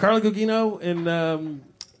 Carla Gugino in, I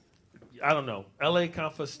don't know, L.A.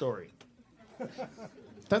 Confa Story.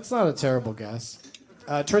 That's not a terrible guess.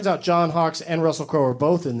 Turns out John Hawkes and Russell Crowe are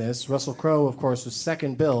both in this. Russell Crowe, of course, was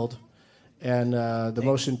second billed, and the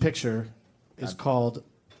motion picture is called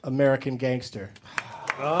American Gangster.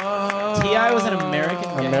 T.I. was an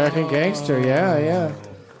American. American Gangster, yeah.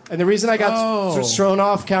 And the reason I got thrown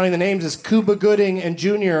off counting the names is Cuba Gooding and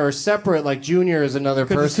Junior are separate. Like Junior is another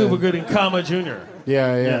Because it's person. Cuba Gooding, comma, Jr.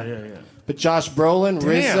 Yeah. But Josh Brolin, Damn.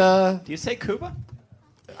 RZA. Do you say Cuba?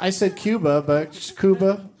 I said Cuba, but just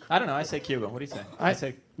Cuba. I don't know. I say Cuba. What do you say? I-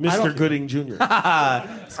 say. I Mr. don't- Gooding Jr. Excuse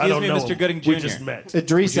don't me, know Mr. him. Gooding Jr. We just met.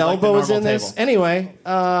 Idris Would you like Elba the was in normal this. table? Anyway,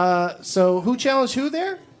 so who challenged who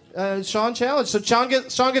there? Sean challenged. So Sean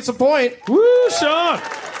gets a point. Woo, Sean!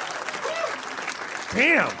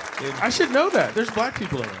 Damn. I should know that. There's black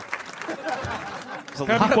people in it. There's a Happy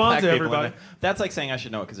lot of Kwanzaa, black people in everybody. there. That's like saying I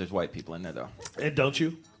should know it because there's white people in there, though. And don't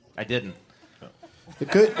you? I didn't.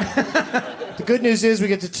 The good news is we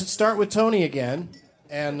get to start with Tony again,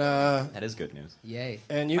 and That is good news. Yay.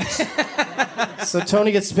 and you. So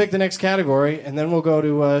Tony gets to pick the next category, and then we'll go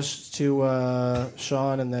to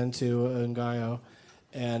Sean, and then to Ngaio,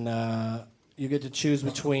 and you get to choose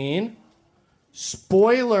between.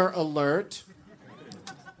 Spoiler alert.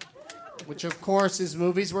 Which, of course, is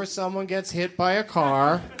movies where someone gets hit by a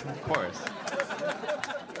car. Of course.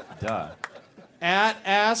 Duh. At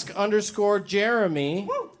ask_Jeremy.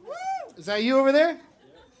 Is that you over there?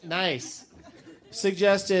 Nice.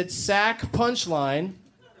 Suggested Sack Punchline.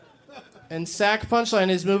 And Sack Punchline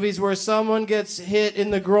is movies where someone gets hit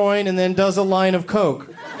in the groin and then does a line of coke.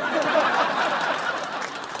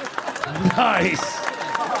 Nice.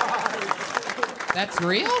 That's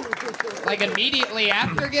real? Like immediately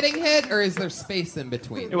after getting hit, or is there space in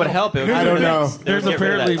between? It would help. It would I don't know. There's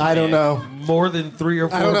apparently I don't know. more than 3 or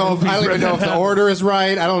 4 I don't know. movies I don't where even know if that the happens. order is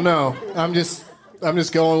right. I don't know. I'm just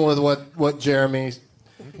going with what Jeremy.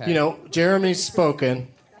 Okay. You know, Jeremy's spoken,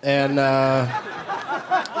 and By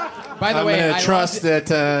the I'm way, going I to trust loved,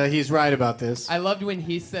 that he's right about this. I loved when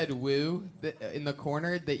he said "woo" in the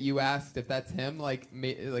corner that you asked if that's him, like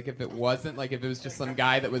if it wasn't, like if it was just some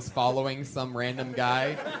guy that was following some random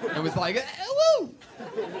guy and was like "woo."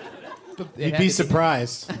 You'd be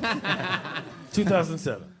surprised.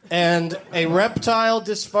 2007. And a reptile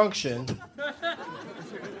dysfunction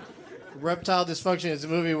Reptile Dysfunction is a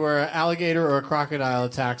movie where an alligator or a crocodile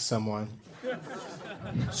attacks someone.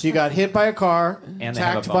 So you got hit by a car, And they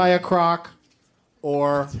have a attacked bone. by a croc,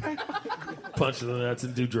 or Punch in the nuts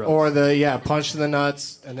and do drugs. punch in the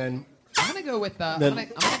nuts, and then I'm gonna go with I'm Then gonna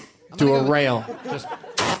do go a with- rail. Just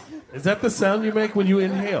Is that the sound you make when you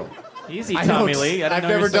inhale? Easy, I Tommy don't- Lee. I didn't I've know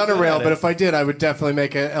you never were so done a good rail, at but it. if I did, I would definitely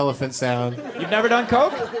make an elephant sound. You've never done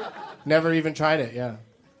coke? Never even tried it. Yeah.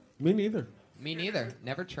 Me neither. Me neither.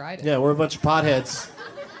 Never tried it. Yeah, we're a bunch of potheads.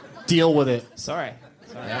 Deal with it. Sorry.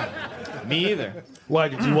 Me either. Why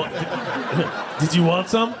did you want? Did you want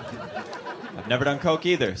some? I've never done coke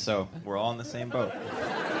either, so we're all in the same boat.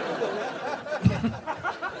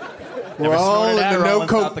 We're all in the no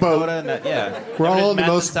coke boat. Yeah. We're Never all did in the meth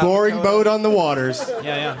most South boring Dakota. boat on the waters.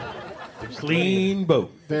 Yeah. Clean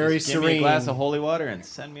boat. Very Just give me a serene. glass of holy water and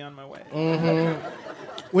send me on my way.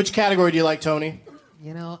 Which category do you like, Tony?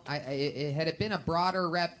 You know, had it been a broader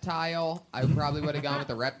reptile, I probably would have gone with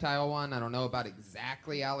the reptile one. I don't know about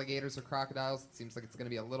exactly alligators or crocodiles. It seems like it's going to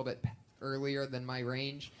be a little bit earlier than my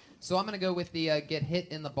range. So I'm going to go with the get hit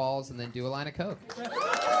in the balls and then do a line of coke.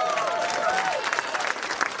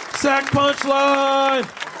 Sack punchline.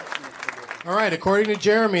 All right, according to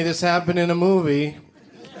Jeremy, this happened in a movie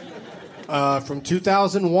from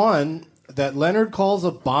 2001 that Leonard calls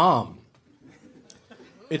a bomb.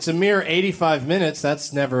 It's a mere 85 minutes.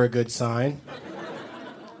 That's never a good sign.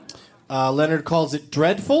 Leonard calls it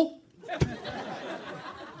dreadful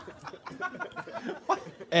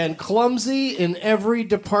and clumsy in every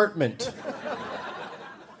department.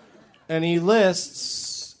 And he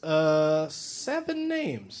lists 7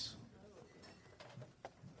 names.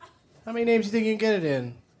 How many names do you think you can get it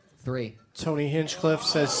in? 3. Tony Hinchcliffe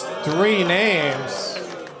says 3 names.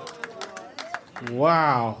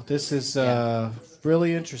 Wow, this is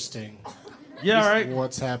really interesting. Yeah, all right.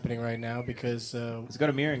 What's happening right now? Because Let's go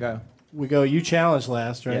to Mir and go. we go. You challenged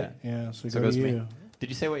last, right? Yeah. So we So it go goes to to you. me. Did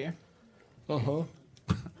you say what year? Uh-huh.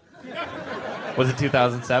 Was it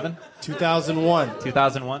 2007? 2001,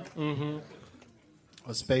 2001?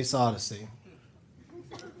 A Space Odyssey.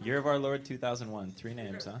 Year of our Lord 2001. 3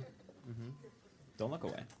 names, huh? Don't look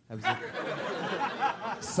away. I was a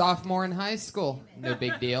sophomore in high school. No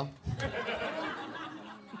big deal.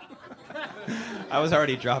 I was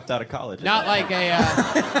already dropped out of college. Not like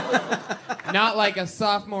a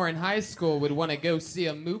sophomore in high school would want to go see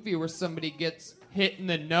a movie where somebody gets hit in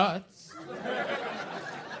the nuts.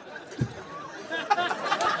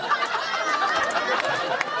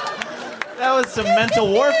 That was some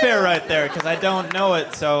mental warfare right there, because I don't know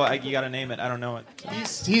it, so you gotta name it. I don't know it.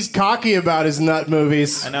 He's cocky about his nut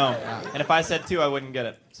movies. I know. And if I said 2, I wouldn't get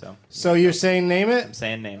it. So So you're saying name I'm it?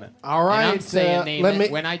 saying name it. All right. And I'm saying name let it me.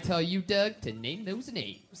 when I tell you, Doug, to name those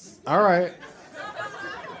names. All right.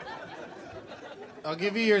 I'll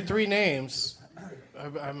give you your 3 names.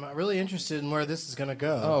 I'm really interested in where this is going to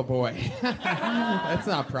go. Oh, boy. That's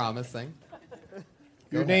not promising.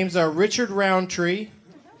 Your names are Richard Roundtree,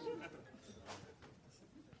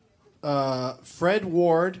 Fred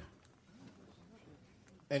Ward,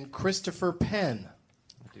 and Christopher Penn.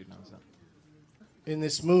 Dude knows that. In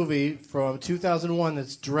this movie from 2001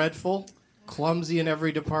 that's dreadful, clumsy in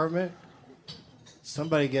every department,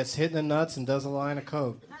 somebody gets hit in the nuts and does a line of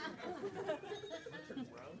coke.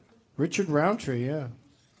 Richard Roundtree, yeah.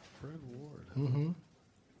 Fred Ward.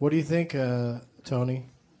 What do you think, Tony?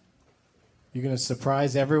 You going to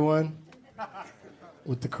surprise everyone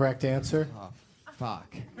with the correct answer? Oh,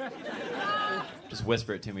 fuck. Just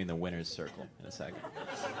whisper it to me in the winner's circle in a second.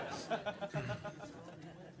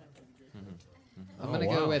 I'm going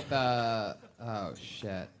to go with, oh,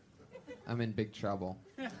 shit. I'm in big trouble.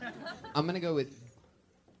 I'm going to go with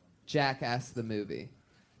Jackass the movie.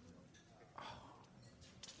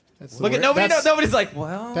 That's the Look at weir- nobody. that's- Nobody's like,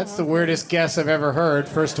 well. That's the weirdest guess I've ever heard,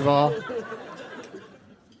 first of all.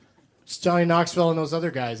 It's Johnny Knoxville and those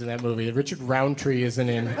other guys in that movie. Richard Roundtree isn't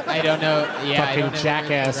in I don't know. Yeah, I fucking don't know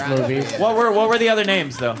Jackass the ground- movies. What were the other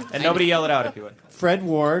names though? And nobody yell it out if you would. Fred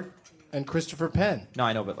Ward and Christopher Penn. No,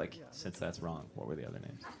 I know, but like since that's wrong, what were the other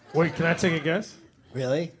names? Wait, can I take a guess?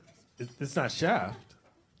 Really? It's not Shaft.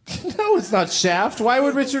 No, it's not Shaft. Why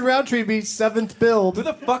would Richard Roundtree be 7th billed? Who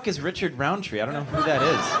the fuck is Richard Roundtree? I don't know who that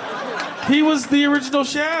is. He was the original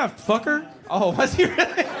Shaft, fucker. Oh, was he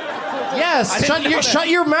really? Yes, didn't know that. shut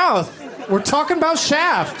your mouth. We're talking about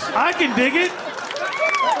Shaft. I can dig it.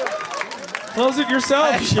 Close it yourself,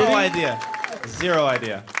 I have shitty. no idea. Zero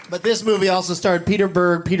idea. But this movie also starred Peter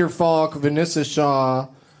Berg, Peter Falk, Vanessa Shaw,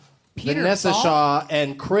 Falk?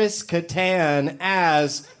 and Chris Kattan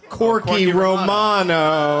as Corky, Corky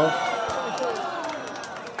Romano.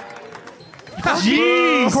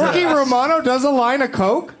 Jesus. Corky Romano does a line of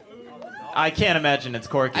coke? I can't imagine it's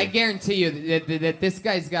Corky. I guarantee you that this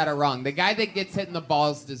guy's got it wrong. The guy that gets hit in the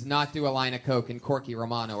balls does not do a line of coke in Corky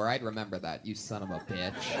Romano, or I'd remember that, you son of a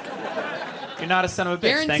bitch. You're not a son of a bitch.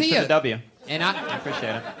 Guarantee Thanks for it. the W. And I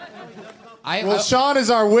appreciate it. Well, Sean is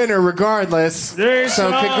our winner regardless.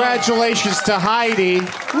 So congratulations to Heidi.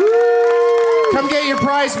 Woo! Come get your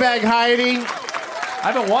prize bag, Heidi.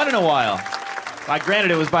 I haven't won in a while.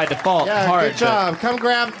 Granted, it was by default. Yeah, hard, good job. Come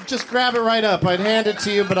just grab it right up. I'd hand it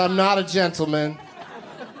to you, but I'm not a gentleman.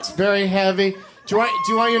 It's very heavy. Do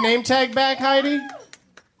you want your name tag back, Heidi?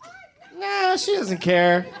 Nah, she doesn't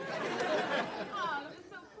care.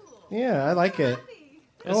 Yeah, I like it.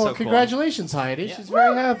 So congratulations, cool. Heidi. Yeah. She's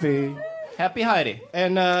very happy. Happy Heidi.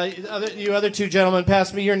 And you other two gentlemen,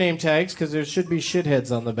 pass me your name tags, because there should be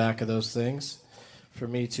shitheads on the back of those things for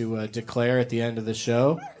me to declare at the end of the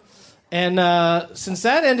show. And since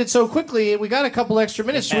that ended so quickly, we got a couple extra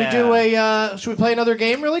minutes. Should we play another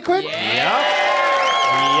game really quick?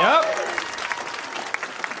 Yeah. Yep.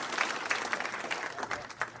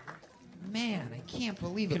 Man, I can't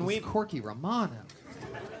believe it was Corky Romano.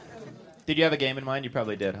 Did you have a game in mind? You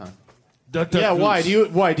probably did, huh? Yeah. Why? Do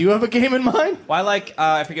you have a game in mind? Well, I like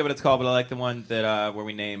I forget what it's called, but I like the one that where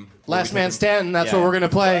we name Last Man Standing. That's what we're gonna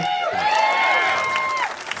play.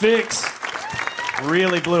 Fix.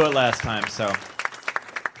 Really blew it last time, so.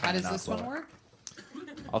 How does this one work?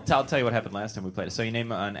 I'll tell you what happened last time we played it. So you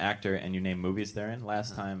name an actor and you name movies they're in.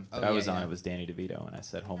 Last time that I was on, it was Danny DeVito, and I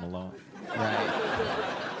said Home Alone.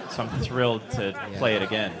 Right. So I'm thrilled to play it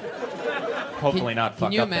again. Hopefully not fuck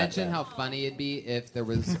up. Can you imagine how funny it'd be if there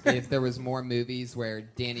was more movies where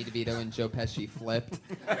Danny DeVito and Joe Pesci flipped?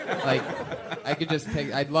 Like, I could just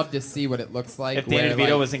pick. I'd love to see what it looks like. If Danny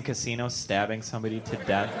DeVito was in Casino stabbing somebody to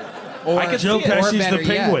death. Or Joe Pesci's the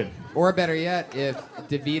Penguin. Or better yet, if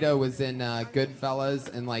DeVito was in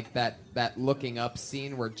Goodfellas and like that looking up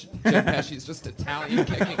scene where Joe Pesci's just Italian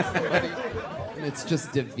kicking somebody, and it's just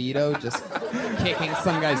DeVito just kicking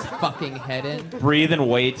some guy's fucking head in. Breathing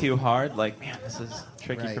way too hard, like, man, this is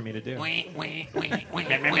tricky for me to do.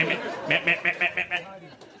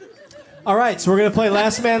 All right, so we're gonna play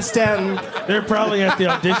Last Man Standing. They're probably at the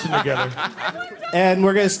audition together. And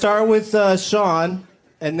we're gonna start with Sean.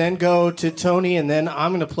 And then go to Tony, and then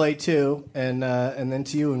I'm gonna play too, and then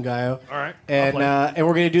to you, Ngaio. All right. And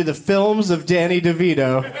we're gonna do the films of Danny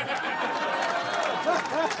DeVito.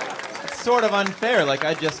 It's sort of unfair. Like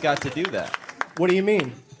I just got to do that. What do you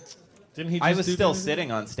mean? Didn't he? I was still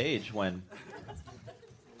sitting on stage when.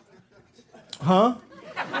 Huh?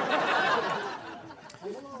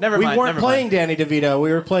 Never mind. We weren't playing Danny DeVito.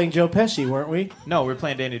 We were playing Joe Pesci, weren't we? No, we were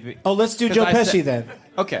playing Danny DeVito. Oh, let's do Joe Pesci then.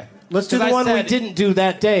 Okay. Let's do the one we didn't do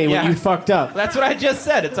that day when you fucked up. That's what I just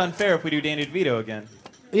said. It's unfair if we do Danny DeVito again.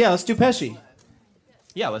 Yeah, let's do Pesci.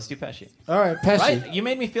 Yeah, let's do Pesci. All right, Pesci. Right? You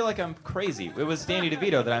made me feel like I'm crazy. It was Danny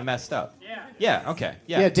DeVito that I messed up. Yeah, okay.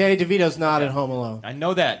 Yeah, Danny DeVito's not at Home Alone. I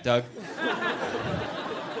know that, Doug.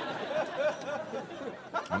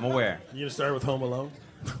 I'm aware. You gonna start with Home Alone?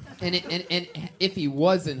 And if he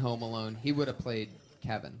was in Home Alone, he would have played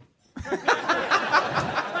Kevin.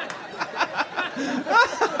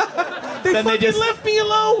 Then they just left me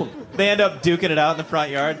alone. They end up duking it out in the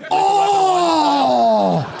front yard.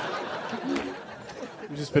 Oh!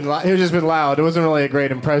 It was just been loud. It wasn't really a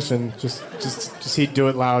great impression. Just he'd do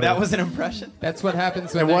it louder. That was an impression. That's what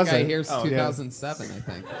happens when that guy hears 2007, I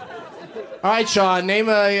think. All right, Sean, name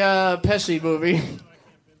a Pesci movie.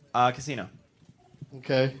 Casino.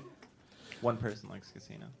 Okay. One person likes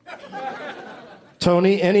Casino.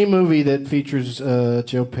 Tony, any movie that features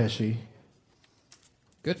Joe Pesci.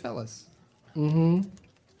 Goodfellas. Mm-hmm.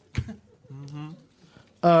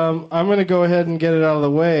 I'm going to go ahead and get it out of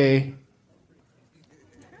the way.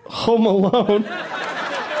 Home Alone.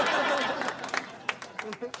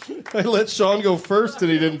 I let Sean go first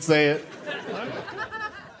and he didn't say it.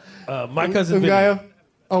 My Cousin Vinny.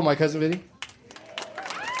 Oh, My Cousin Vinny.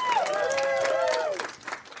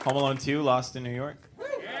 Home Alone 2, Lost in New York.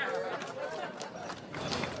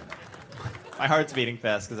 My heart's beating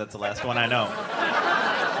fast because that's the last one I know.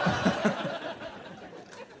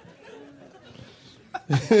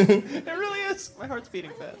 It really is. My heart's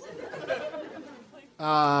beating fast.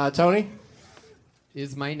 Tony?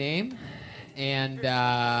 Is my name. And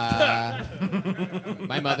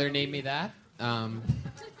my mother named me that.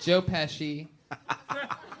 Joe Pesci.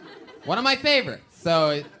 One of my favorites. So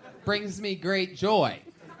it brings me great joy.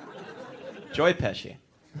 Joy Pesci.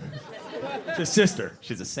 It's his sister.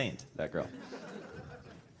 She's a saint, that girl.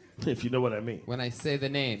 If you know what I mean. When I say the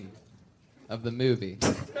name of the movie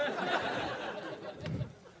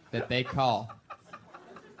that they call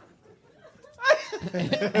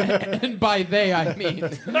And by they, I mean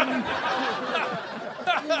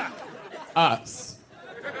us.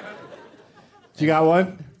 You got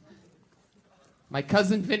one? My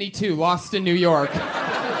cousin Vinny, too, lost in New York.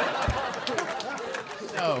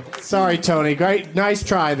 Oh. Sorry, Tony. Great, nice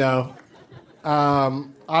try though.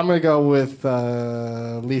 I'm gonna go with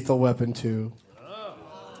Lethal Weapon 2.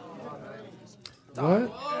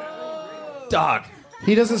 What? Dog.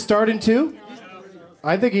 He doesn't start in 2?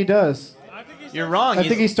 I think he does. You're wrong. I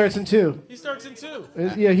think he starts in 2. He starts in 2.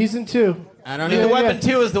 Yeah, he's in 2. I don't Lethal know. Weapon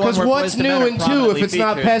 2 is the one Because where what's Boyz II Men new are in 2 if prominently it's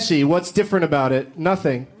not featured. Pesci? What's different about it?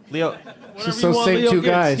 Nothing. Leo. It's just those same two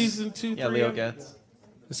guys. He's in 2, Yeah, 3. Leo gets.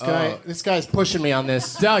 This guy's pushing me on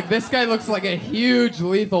this. Doug, this guy looks like a huge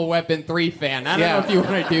Lethal Weapon 3 fan. I don't know if you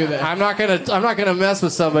want to do this. I'm not gonna mess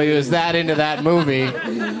with somebody who's that into that movie,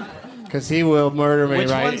 because he will murder me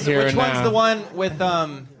right here Which and one's now. the one with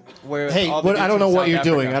where? Hey, all the I don't dudes know from what South you're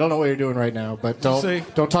doing. Africa- I don't know what you're doing right now, but say-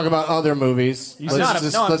 don't talk about other movies. said-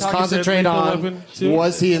 Let's I'm let's talking- concentrate Lethal on Weapon 2?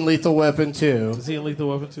 was he in Lethal Weapon 2? Is he in Lethal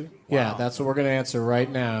Weapon 2? Yeah, that's what we're gonna answer right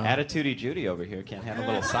now. Attitude Judy over here can't have a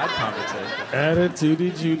little side conversation.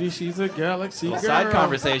 Attitude Judy, she's a galaxy girl. Side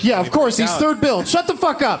conversation. Yeah, of course he's third build. Shut the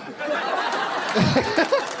fuck up.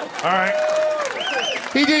 All right.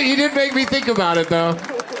 He did make me think about it though.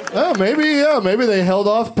 Oh, maybe they held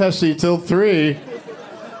off Pesci till 3.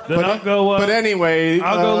 Then I'll go. But anyway,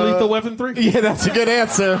 I'll go Lethal Weapon 3. Yeah, that's a good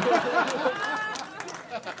answer.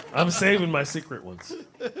 I'm saving my secret ones.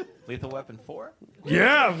 Lethal Weapon 4?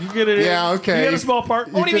 Yeah, you get it. in. Yeah, okay. You get a small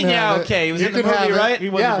part. What do you mean? Yeah, okay. He was in the movie, right? He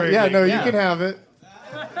wasn't very big. No, you Yeah. can have it.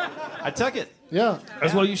 I took it. Yeah,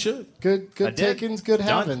 As well, you should. good I did. takings, good Done.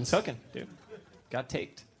 havens. Tooken, dude. Got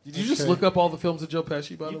taked. Did you just look up all the films of Joe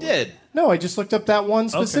Pesci? By the You way, did. No, I just looked up that one Okay,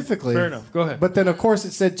 specifically. fair enough. Go ahead. But then, of course,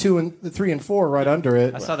 it said 2 and 3 and 4 right under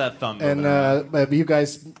it. I saw that thumb. And moving around. you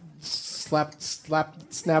guys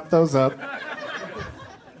snapped those up.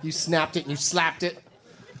 You snapped it and you slapped it.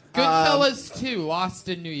 Goodfellas 2, lost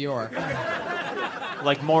in New York.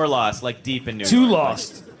 Like more lost, like deep in New Too York.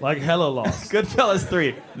 lost, like hella lost. Goodfellas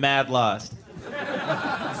 3, mad lost.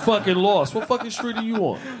 Fucking lost. What fucking street are you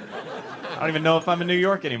on? I don't even know if I'm in New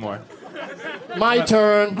York anymore. My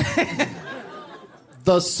turn.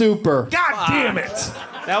 The Super. God damn it!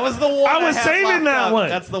 That was the one. I was had saving locked that up. one.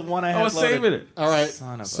 That's the one I had. I was loaded. saving it. All right.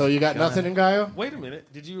 Son of So a you got gun. nothing in Ngaio? Wait a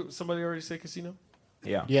minute. Did you? Somebody already say casino?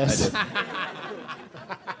 Yeah. Yes.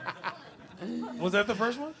 I did. Was that the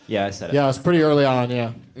first one? Yeah, I said it. Yeah, it's pretty early on.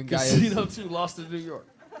 Yeah. Casino 2, Lost in New York.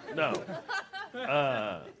 No.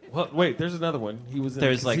 Well, wait. There's another one. He was in.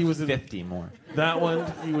 There's like he was in 50 more. that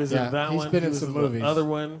one. He was Yeah, in that he's one. been he in was some the movies. Other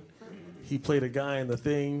one. He played a guy in The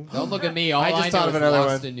Thing. Don't look at me. All I I, just know thought of is another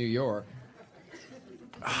lost one. in New York.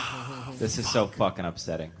 This is so fucking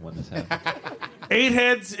upsetting when this happens. 8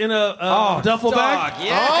 heads in a duffel bag. Dog,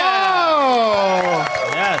 yeah. Oh!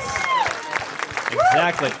 Yes.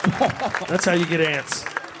 Exactly. That's how you get ants.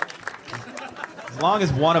 As long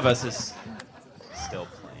as one of us is still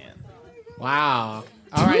playing. Wow.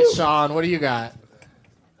 All right, Sean, what do you got?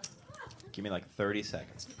 Give me like 30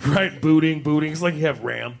 seconds. Right, booting. It's like you have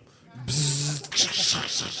RAM.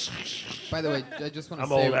 By the way, I just want to I'm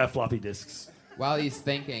say, old at floppy disks while he's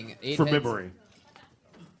thinking, for memory.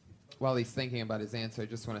 While he's thinking about his answer, I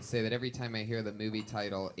just want to say that every time I hear the movie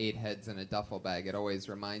title, 8 heads in a duffel bag, it always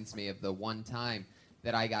reminds me of the one time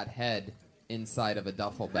that I got head inside of a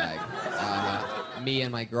duffel bag. Me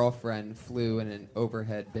and my girlfriend flew in an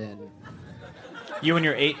overhead bin. You and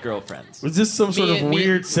your 8 girlfriends. Was this some sort of Me-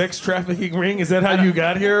 weird sex trafficking ring? Is that how you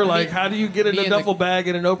got here? Like, how do you get in me a and the- duffel bag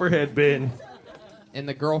in an overhead bin? And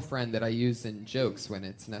the girlfriend that I use in jokes when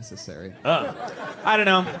it's necessary. I don't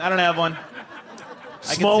know. I don't have one. I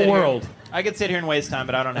could Small sit here- world. I could sit here and waste time,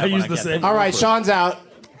 but I don't have I one. use the get same. that. All right, Sean's out.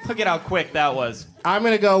 Look at how quick that was. I'm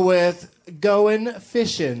going to go with going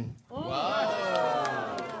fishing.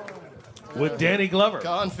 With Danny Glover.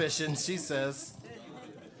 Gone fishing, she says.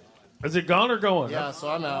 Is it gone or going? Yeah, so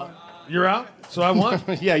I'm out. You're out? So I won?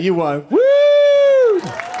 Yeah, you won. Woo!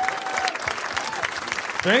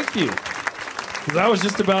 Thank you. Because I was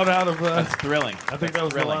just about out of... That's thrilling. I think that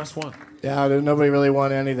was the last one. Yeah, nobody really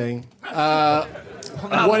won anything.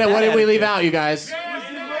 What did we leave out, you guys?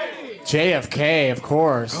 JFK, of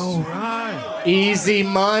course. Oh, right. Easy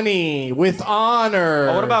money with honor.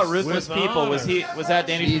 Oh, what about Ruthless With People? honor. Was that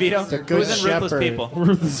Danny DeVito? The Who Good was in Ruthless Shepherd. People?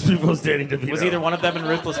 Ruthless People's Danny DeVito. Was either one of them in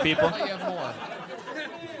Ruthless People? I have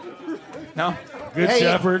more. No? Good Hey,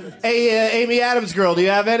 Shepherd. Hey, Amy Adams girl, do you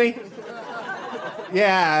have any?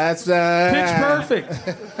 Yeah, that's Pitch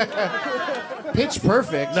Perfect. Pitch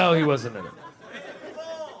Perfect. No, he wasn't in it.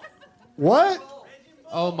 What?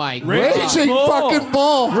 Oh my god. Raging fucking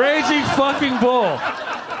bull. Raging fucking bull.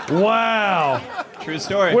 Wow. True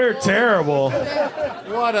story. We're terrible.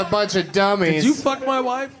 What a bunch of dummies. Did you fuck my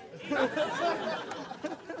wife?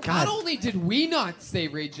 Not only did we not say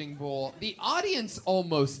Raging Bull, the audience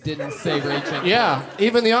almost didn't say Raging Bull. Yeah,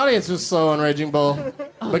 even the audience was slow on Raging Bull.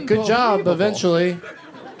 But good job, eventually.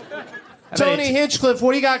 Tony Hinchcliffe,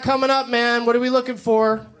 what do you got coming up, man? What are we looking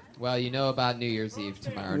for? Well, you know about New Year's Eve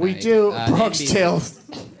tomorrow We night. do. Bronx NBC. Tales.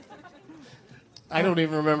 I don't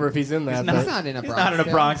even remember if he's in that. He's but not in a Bronx Not in a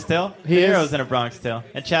Tale. Bronx Tale. He The is. Hero's in a Bronx Tale.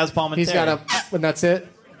 And Chaz Palminteri. He's got a... And that's it?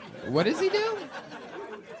 What does he do?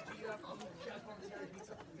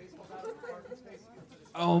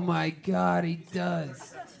 Oh my god, he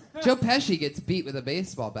does. Joe Pesci gets beat with a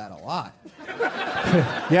baseball bat a lot,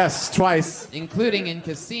 Yes, twice. including in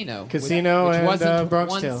Casino. Casino which and, wasn't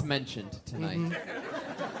Bronx once Tale. mentioned tonight.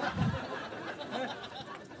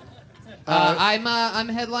 I'm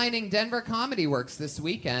headlining Denver Comedy Works this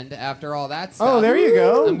weekend. After all that stuff, Oh, there you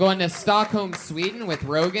go. I'm going to Stockholm, Sweden, with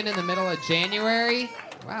Rogan in the middle of January.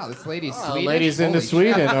 Wow, this lady's Oh, Swedish. ladies into Holy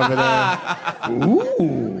Sweden shit. over there.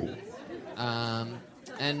 Ooh.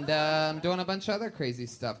 And I'm doing a bunch of other crazy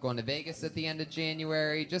stuff. Going to Vegas at the end of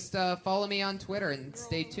January. Just follow me on Twitter and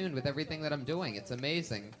stay tuned with everything that I'm doing. It's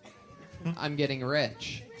amazing. I'm getting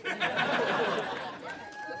rich.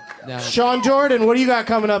 No. Sean Jordan, what do you got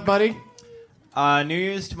coming up, buddy? New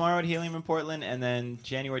Year's tomorrow at Helium in Portland, and then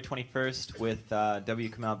January 21st with W.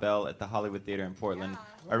 Kamau Bell at the Hollywood Theater in Portland.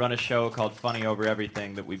 I run a show called Funny Over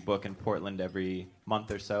Everything that we book in Portland every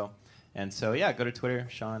month or so. And so, yeah, go to Twitter,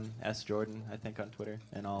 Sean S. Jordan, I think, on Twitter,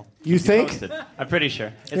 and I'll You keep think? posted. I'm pretty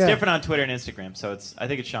sure. It's Yeah. different on Twitter and Instagram, so I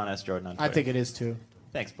think it's Sean S. Jordan on Twitter. I think it is, too.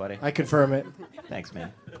 Thanks, buddy. I confirm it. Thanks,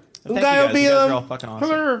 man. Well, thank you Ngaio guys. You guys are Bealum. all fucking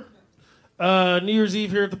awesome. Hello. New Year's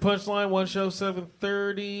Eve here at the Punchline. One show,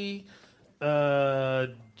 7:30.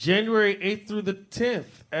 January 8th through the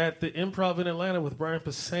 10th at the Improv in Atlanta with Brian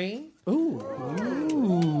Posehn. Ooh.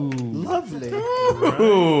 Lovely.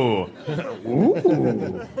 Ooh.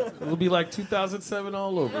 It'll be like 2007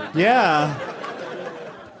 all over. Yeah.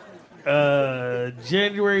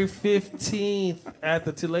 January 15th at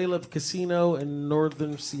the Tulalip Casino in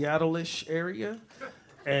northern Seattle-ish area.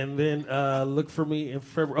 And then look for me in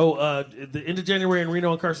February. The end of January in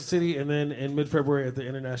Reno and Carson City, and then in mid-February at the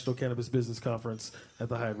International Cannabis Business Conference at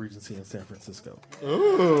the Hyatt Regency in San Francisco.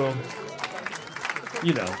 Ooh.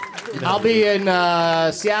 You know. I'll be in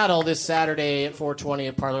Seattle this Saturday at 4:20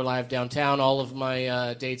 at Parlor Live downtown. All of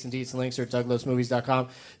my dates and deets and links are at DouglasMovies.com.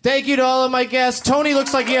 Thank you to all of my guests. Tony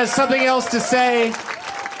looks like he has something else to say.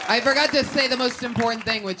 I forgot to say the most important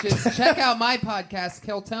thing, which is check out my podcast,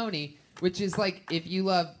 Kill Tony, which is like, if you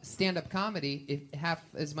love stand-up comedy, if half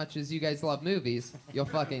as much as you guys love movies, you'll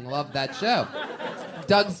fucking love that show.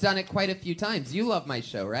 Doug's done it quite a few times. You love my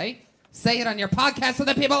show, right? Say it on your podcast so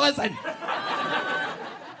that people listen.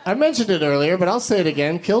 I mentioned it earlier, but I'll say it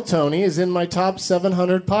again. Kill Tony is in my top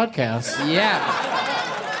 700 podcasts. Yeah.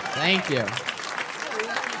 Thank you.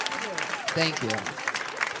 Thank you.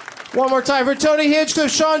 One more time for Tony Hinchcliffe,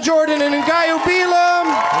 Sean Jordan, and Ngaio Bealum.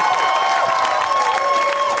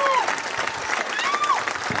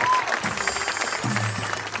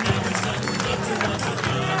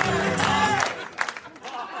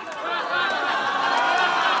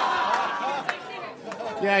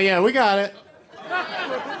 Yeah, we got it.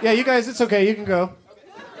 Yeah, you guys, it's okay. You can go.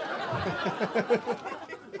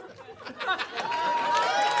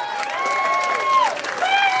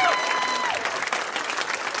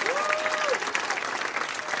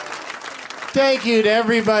 Thank you to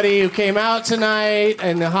everybody who came out tonight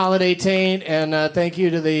and the Holiday Taint, and thank you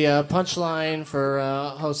to the Punchline for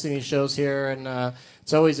hosting these shows here. And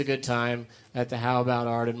it's always a good time at the How About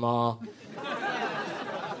Arden Mall.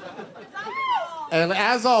 And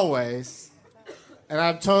as always, and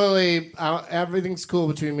I'm totally, everything's cool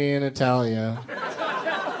between me and Natalia.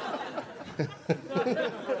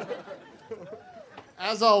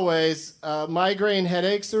 As always, migraine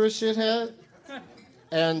headaches are a shithead,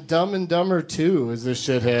 and Dumb and Dumber 2 is a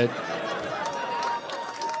shithead.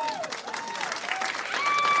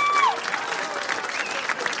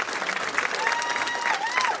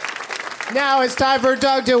 Now it's time for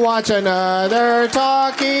Doug to watch another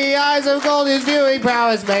talkie. Eyes of gold, his viewing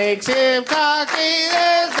prowess makes him cocky.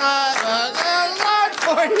 There's not a lot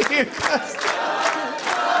for you.